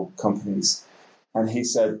language model companies. And he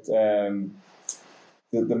said, the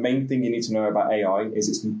main thing you need to know about AI is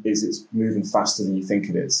it's moving faster than you think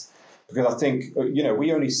it is. Because I think,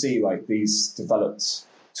 we only see like these developed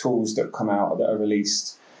tools that come out, that are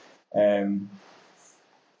released.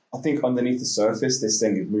 I think underneath the surface, this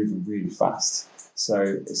thing is moving really fast. So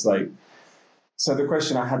it's like, so the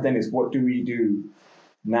question I had then is, what do we do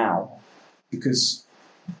now? Because,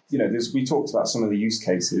 we talked about some of the use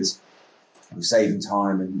cases of saving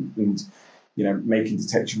time and making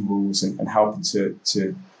detection rules and helping to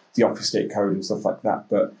deobfuscate code and stuff like that.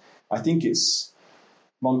 But I think it's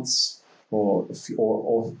months or a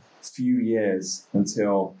few years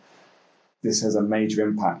until this has a major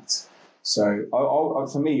impact. So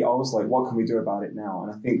for me, I was like, what can we do about it now?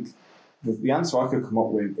 And I think the answer I could come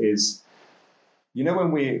up with is,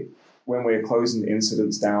 when we're closing the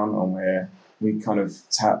incidents down and we're we kind of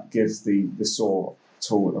give the SOAR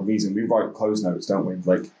tool a reason. We write close notes, don't we?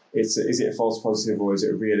 Like, is it a false positive or is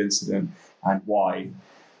it a real incident, and why?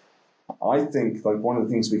 I think like one of the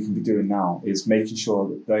things we can be doing now is making sure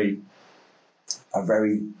that they are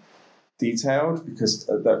very detailed, because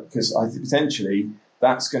I think potentially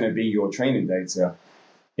that's going to be your training data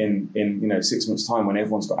in 6 months' time, when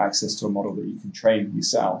everyone's got access to a model that you can train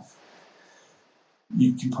yourself.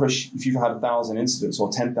 You can push, if you've had 1,000 incidents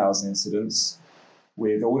or 10,000 incidents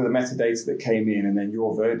with all of the metadata that came in and then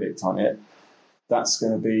your verdict on it, that's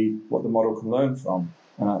going to be what the model can learn from.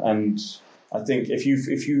 And I think if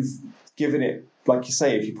you've given it, like you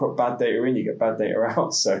say, if you put bad data in, you get bad data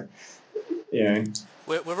out. So,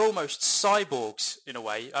 We're almost cyborgs in a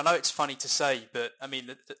way. I know it's funny to say, but I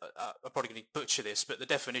mean, I'm probably going to butcher this, but the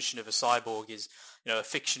definition of a cyborg is, a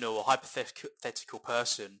fictional or hypothetical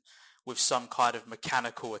person with some kind of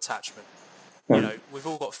mechanical attachment. We've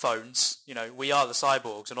all got phones. We are the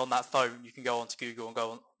cyborgs, and on that phone, you can go onto Google and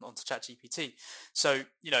go onto ChatGPT. So,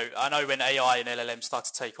 I know when AI and LLM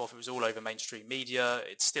started to take off, it was all over mainstream media.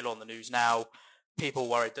 It's still on the news now. People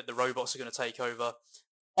worried that the robots are going to take over.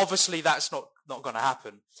 Obviously, that's not going to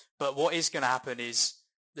happen. But what is going to happen is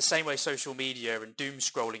the same way social media and doom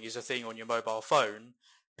scrolling is a thing on your mobile phone.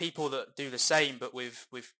 People that do the same, but with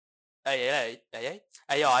AI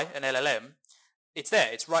and LLM, it's there.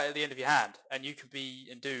 It's right at the end of your hand, and you can be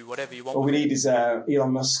and do whatever you want. All we need is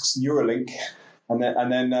Elon Musk's Neuralink, and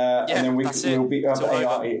then we'll be have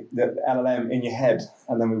AI, the LLM in your head,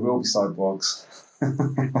 and then we will be cyborgs.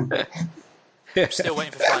 I'm still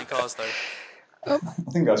waiting for flying cars, though. I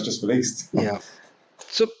think that's just released. Yeah.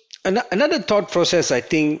 So another thought process, I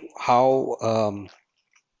think, how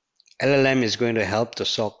LLM is going to help the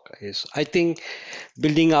SOC is, I think,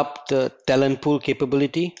 building up the talent pool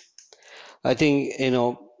capability. I think,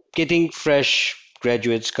 getting fresh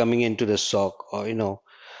graduates coming into the SOC, or,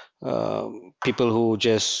 people who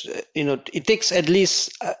just, it takes at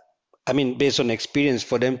least, based on experience,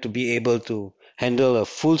 for them to be able to handle a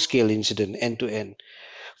full-scale incident end to end.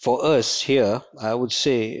 For us here, I would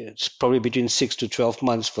say it's probably between 6 to 12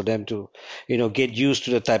 months for them to, get used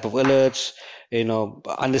to the type of alerts,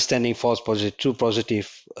 understanding false positive, true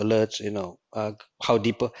positive alerts, how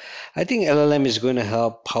deeper. I think LLM is going to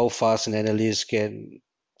help how fast an analyst can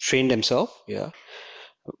train themselves,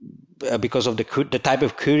 because of the type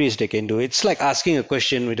of queries they can do. It's like asking a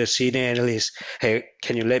question with a senior analyst. Hey,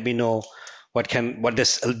 can you let me know what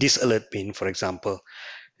does this alert mean, for example?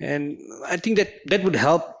 And I think that would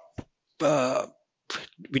help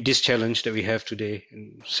with this challenge that we have today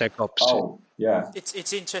in SecOps. Oh, yeah.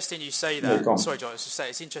 It's interesting you say that. Yeah, sorry, John. I was just saying,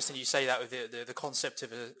 it's interesting you say that with the concept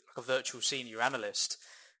of a virtual senior analyst,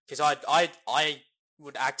 because I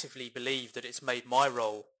would actively believe that it's made my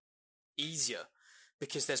role easier,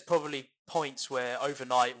 because there's probably points where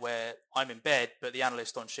overnight where I'm in bed but the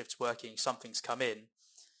analyst on shift's working, something's come in.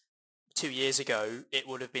 2 years ago, it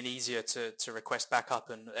would have been easier to request backup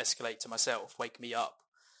and escalate to myself, wake me up.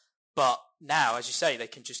 But now, as you say, they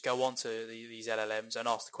can just go on to these LLMs and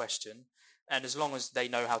ask the question. And as long as they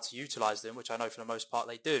know how to utilize them, which I know for the most part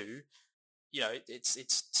they do,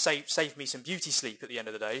 it's saved me some beauty sleep at the end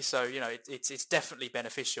of the day. So, it's definitely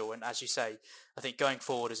beneficial. And as you say, I think going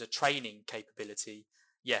forward as a training capability,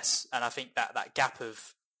 yes. And I think that gap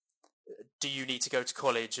of, do you need to go to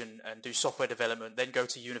college and do software development, then go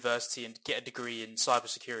to university and get a degree in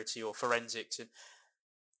cybersecurity or forensics? And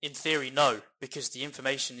in theory, no, because the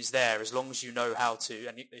information is there as long as you know how to,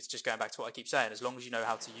 and it's just going back to what I keep saying, as long as you know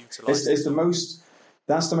how to utilize it.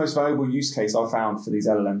 That's the most valuable use case I've found for these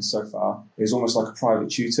LLMs so far, is almost like a private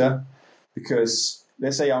tutor. Because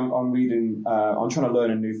let's say I'm reading, I'm trying to learn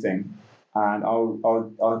a new thing, and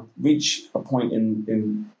I'll reach a point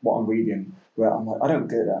in what I'm reading where I'm like, I don't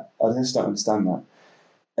get that. I just don't understand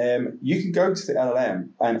that. You can go to the LLM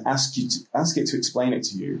and ask it to explain it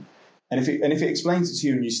to you. And if it explains it to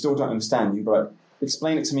you and you still don't understand, you go,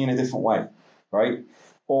 explain it to me in a different way, right?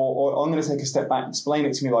 Or I'm going to take a step back, explain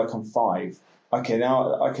it to me like I'm 5. Okay,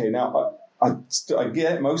 now I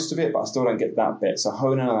get most of it, but I still don't get that bit. So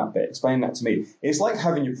hone in on that bit, explain that to me. It's like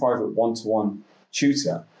having your private one-to-one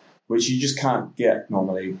tutor, which you just can't get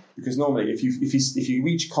normally, because normally if you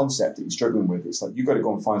reach a concept that you're struggling with, it's like you've got to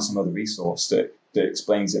go and find some other resource that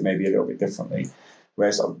explains it maybe a little bit differently.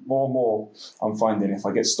 Whereas more and more, I'm finding if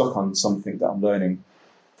I get stuck on something that I'm learning,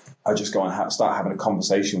 I just go and start having a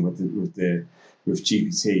conversation with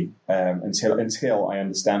GPT until I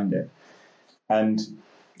understand it. And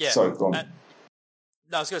sorry, go on.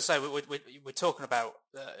 No, I was going to say we're talking about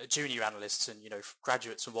junior analysts and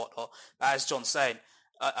graduates and whatnot. As John's saying,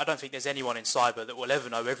 I don't think there's anyone in cyber that will ever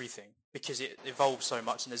know everything, because it evolves so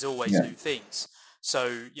much and there's always new things.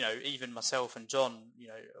 So, even myself and John,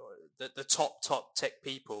 the top tech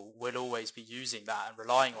people will always be using that and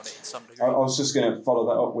relying on it in some degree. I was just going to follow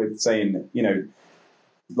that up with saying,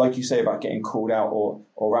 like you say about getting called out, or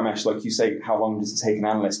Ramesh, like you say, how long does it take an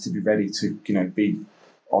analyst to be ready to, be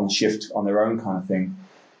on shift on their own kind of thing?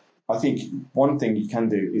 I think one thing you can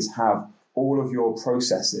do is have all of your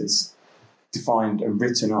processes defined and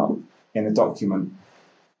written up in a document,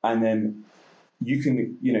 and then you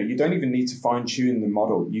can, you don't even need to fine tune the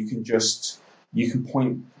model. You can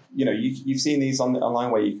point, you've seen these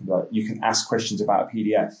online where you can ask questions about a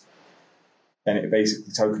PDF, and it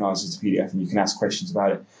basically tokenizes the PDF, and you can ask questions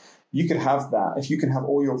about it. You could have that if you can have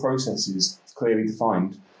all your processes clearly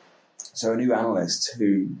defined. So a new analyst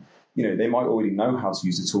who, they might already know how to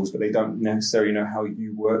use the tools, but they don't necessarily know how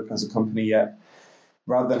you work as a company yet.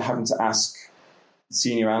 Rather than having to ask the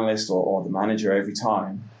senior analyst or the manager every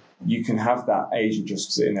time, you can have that agent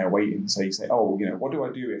just sitting there waiting. So you say, what do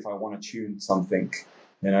I do if I want to tune something,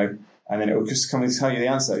 and then it will just come and tell you the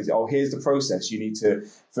answer. You say, here's the process. You need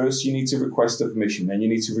to request the permission, then you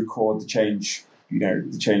need to record the change,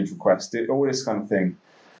 the change request, all this kind of thing.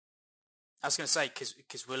 I was going to say,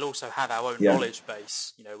 because we'll also have our own knowledge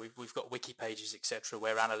base. We've got wiki pages, etc.,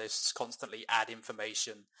 where analysts constantly add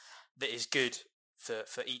information that is good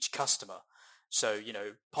for each customer. So,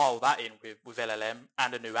 pile that in with LLM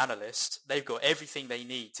and a new analyst, they've got everything they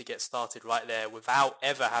need to get started right there without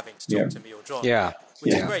ever having to talk to me or John. Yeah.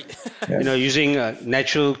 Which is great. Using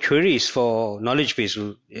natural queries for knowledge base.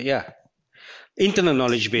 Internal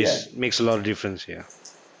knowledge base makes a lot of difference here.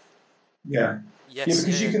 Yeah. Yes,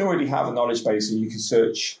 because you can already have a knowledge base and you can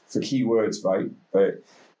search for keywords, right? But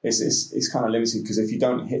it's kind of limited, because if you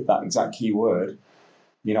don't hit that exact keyword,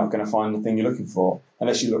 you're not going to find the thing you're looking for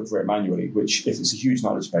unless you look for it manually, which, if it's a huge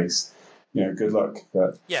knowledge base, good luck.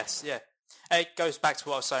 But yes, yeah. It goes back to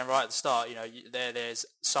what I was saying right at the start. There's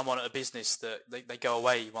someone at a business that they go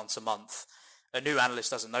away once a month. A new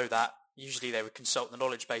analyst doesn't know that. Usually they would consult the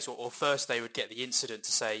knowledge base, or first they would get the incident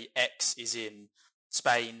to say X is in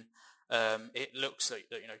Spain. It looks like,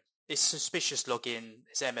 it's suspicious login,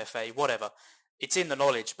 it's MFA, whatever. It's in the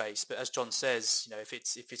knowledge base, but as John says,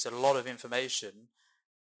 if it's a lot of information,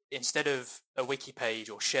 instead of a wiki page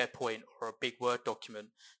or SharePoint or a big Word document,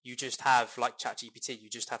 you just have, like ChatGPT, you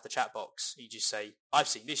just have the chat box. You just say, I've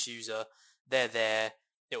seen this user, they're there,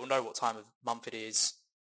 it will know what time of month it is.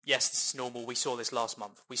 Yes, this is normal. We saw this last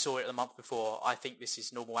month. We saw it the month before. I think this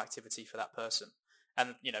is normal activity for that person.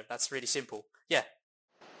 And, that's really simple. Yeah.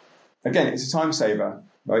 Again, it's a time saver,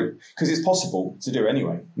 right? Because it's possible to do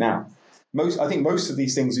anyway. Now, I think most of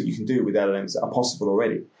these things that you can do with LLMs are possible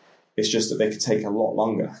already. It's just that they could take a lot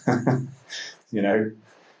longer,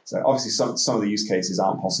 So obviously some of the use cases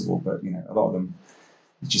aren't possible, but, a lot of them,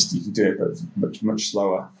 you can do it, but much, much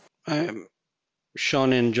slower.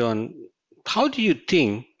 Shaun and John, how do you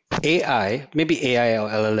think AI, maybe AI or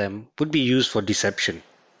LLM, would be used for deception?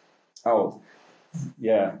 Oh,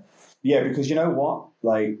 yeah. Yeah, because you know what?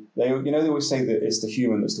 Like, they always say that it's the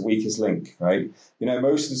human that's the weakest link, right?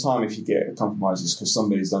 Most of the time if you get compromised, it's because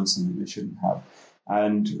somebody's done something they shouldn't have.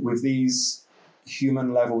 And with these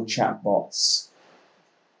human-level chatbots,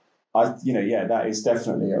 that is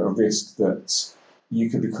definitely a risk that you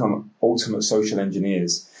could become ultimate social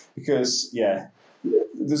engineers. Because,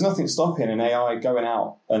 there's nothing stopping an AI going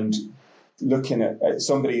out and looking at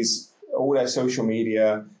all their social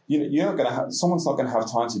media. Someone's not going to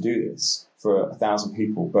have time to do this for 1,000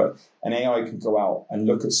 people, but an AI can go out and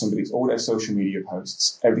look at all their social media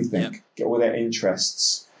posts, everything, get all their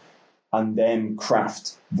interests, and then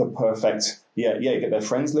craft the perfect, get their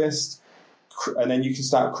friends list, and then you can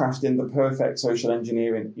start crafting the perfect social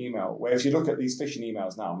engineering email. Where if you look at these phishing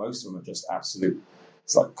emails now, most of them are just absolute.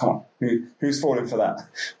 It's like, come on, who's falling for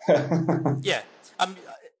that? Yeah.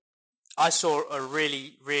 I saw a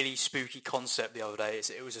really, really spooky concept the other day.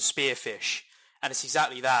 It was a spearfish, and it's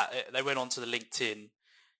exactly that. They went onto the LinkedIn.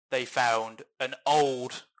 They found an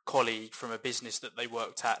old colleague from a business that they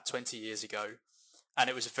worked at 20 years ago, and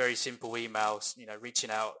it was a very simple email,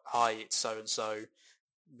 reaching out, hi, it's so-and-so,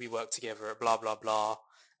 we work together at blah, blah, blah.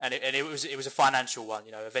 And it was a financial one,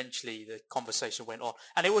 eventually the conversation went on.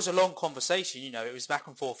 And it was a long conversation, it was back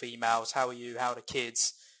and forth emails, how are you, how are the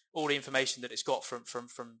kids, all the information that it's got from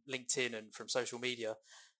LinkedIn and from social media,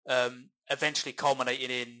 eventually culminating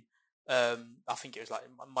in, I think it was like,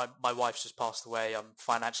 my wife's just passed away, I'm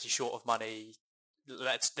financially short of money,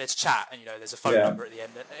 let's chat, and there's a phone number at the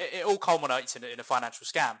end. It all culminates in a financial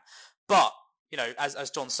scam. But as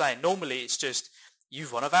John's saying, normally it's just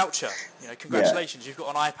you've won a voucher. Congratulations, you've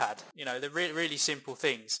got an iPad. They're really, really simple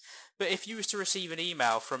things. But if you was to receive an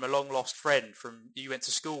email from a long lost friend you went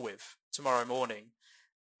to school with tomorrow morning,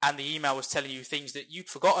 and the email was telling you things that you'd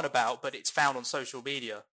forgotten about, but it's found on social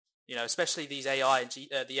media, especially these AI and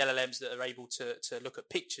the LLMs that are able to look at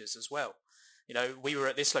pictures as well. We were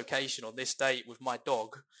at this location on this date with my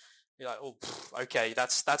dog. You're like, oh, okay,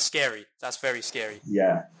 that's scary. That's very scary.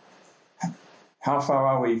 Yeah. How far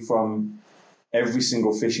are we from every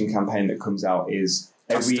single phishing campaign that comes out is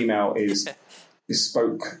every email is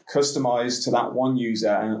bespoke, customized to that one user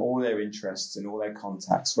and all their interests and all their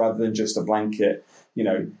contacts, rather than just a blanket,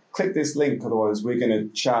 click this link, otherwise we're going to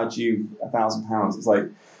charge you £1,000. It's like,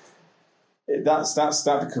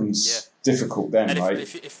 that becomes difficult then, and right?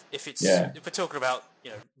 If we're talking about,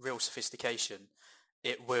 real sophistication,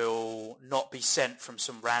 it will not be sent from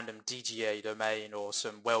some random DGA domain or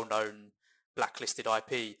some well-known blacklisted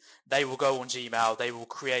IP. They will go on Gmail, they will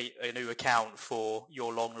create a new account for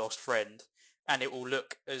your long-lost friend, and it will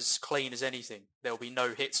look as clean as anything. There will be no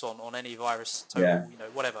hits on any virus,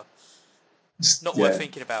 whatever. It's not worth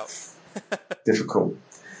thinking about. Difficult.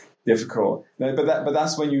 No, but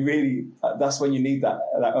that's when you need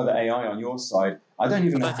that other AI on your side. I don't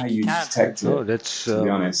even know how you detect it. Oh, that's to be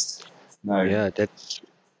honest. No. Yeah,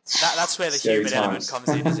 that's where the human element comes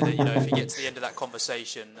in, isn't it? If you get to the end of that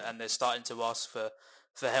conversation and they're starting to ask for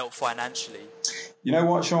help financially. You know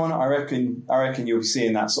what, Shaun? I reckon you'll be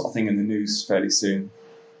seeing that sort of thing in the news fairly soon.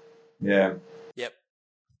 Yeah. Yep.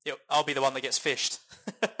 I'll be the one that gets fished.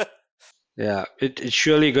 Yeah, it's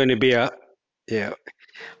surely going to be a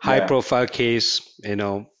high-profile case,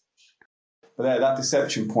 But that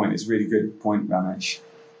deception point is a really good point, Ramesh.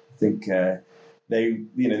 I think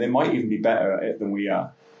they might even be better at it than we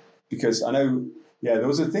are, because I know. Yeah, there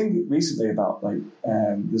was a thing recently about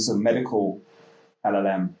there's a medical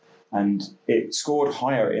LLM, and it scored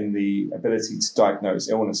higher in the ability to diagnose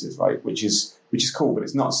illnesses, right? Which is cool, but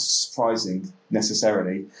it's not surprising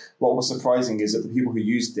necessarily. What was surprising is that the people who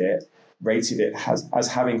used it rated it as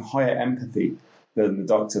having higher empathy than the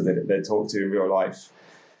doctor that they talked to in real life.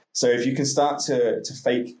 So if you can start to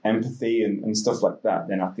fake empathy and stuff like that,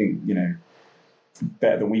 then I think,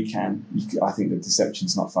 better than we can. I think the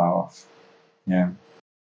deception's not far off. Yeah.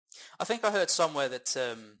 I think I heard somewhere that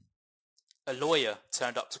a lawyer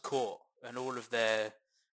turned up to court and all of their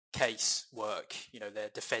case work, their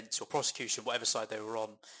defence or prosecution, whatever side they were on,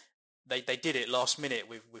 they did it last minute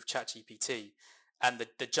with ChatGPT. And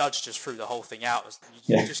the judge just threw the whole thing out.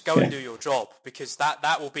 You just go and do your job, because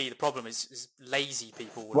that will be the problem. Is lazy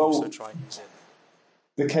people will also try and use it.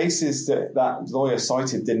 The cases that lawyer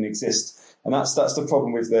cited didn't exist, and that's the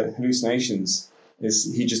problem with the hallucinations.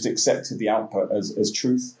 Is he just accepted the output as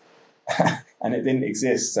truth, and it didn't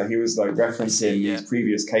exist. So he was referencing these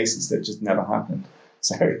previous cases that just never happened.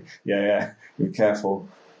 So be careful.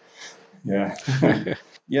 Yeah.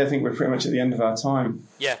 Yeah, I think we're pretty much at the end of our time.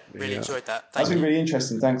 Yeah, really enjoyed that. That's been really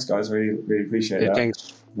interesting. Thanks, guys. Really, really appreciate that.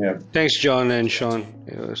 Thanks. Yeah. Thanks, John and Shaun.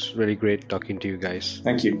 It was really great talking to you guys.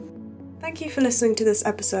 Thank you. Thank you for listening to this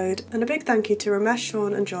episode, and a big thank you to Ramesh,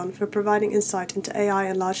 Shaun and John for providing insight into AI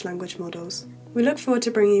and large language models. We look forward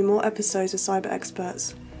to bringing you more episodes with cyber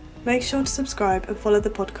experts. Make sure to subscribe and follow the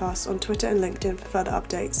podcast on Twitter and LinkedIn for further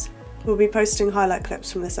updates. We'll be posting highlight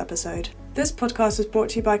clips from this episode. This podcast was brought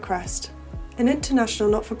to you by Crest, an international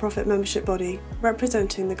not-for-profit membership body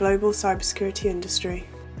representing the global cybersecurity industry.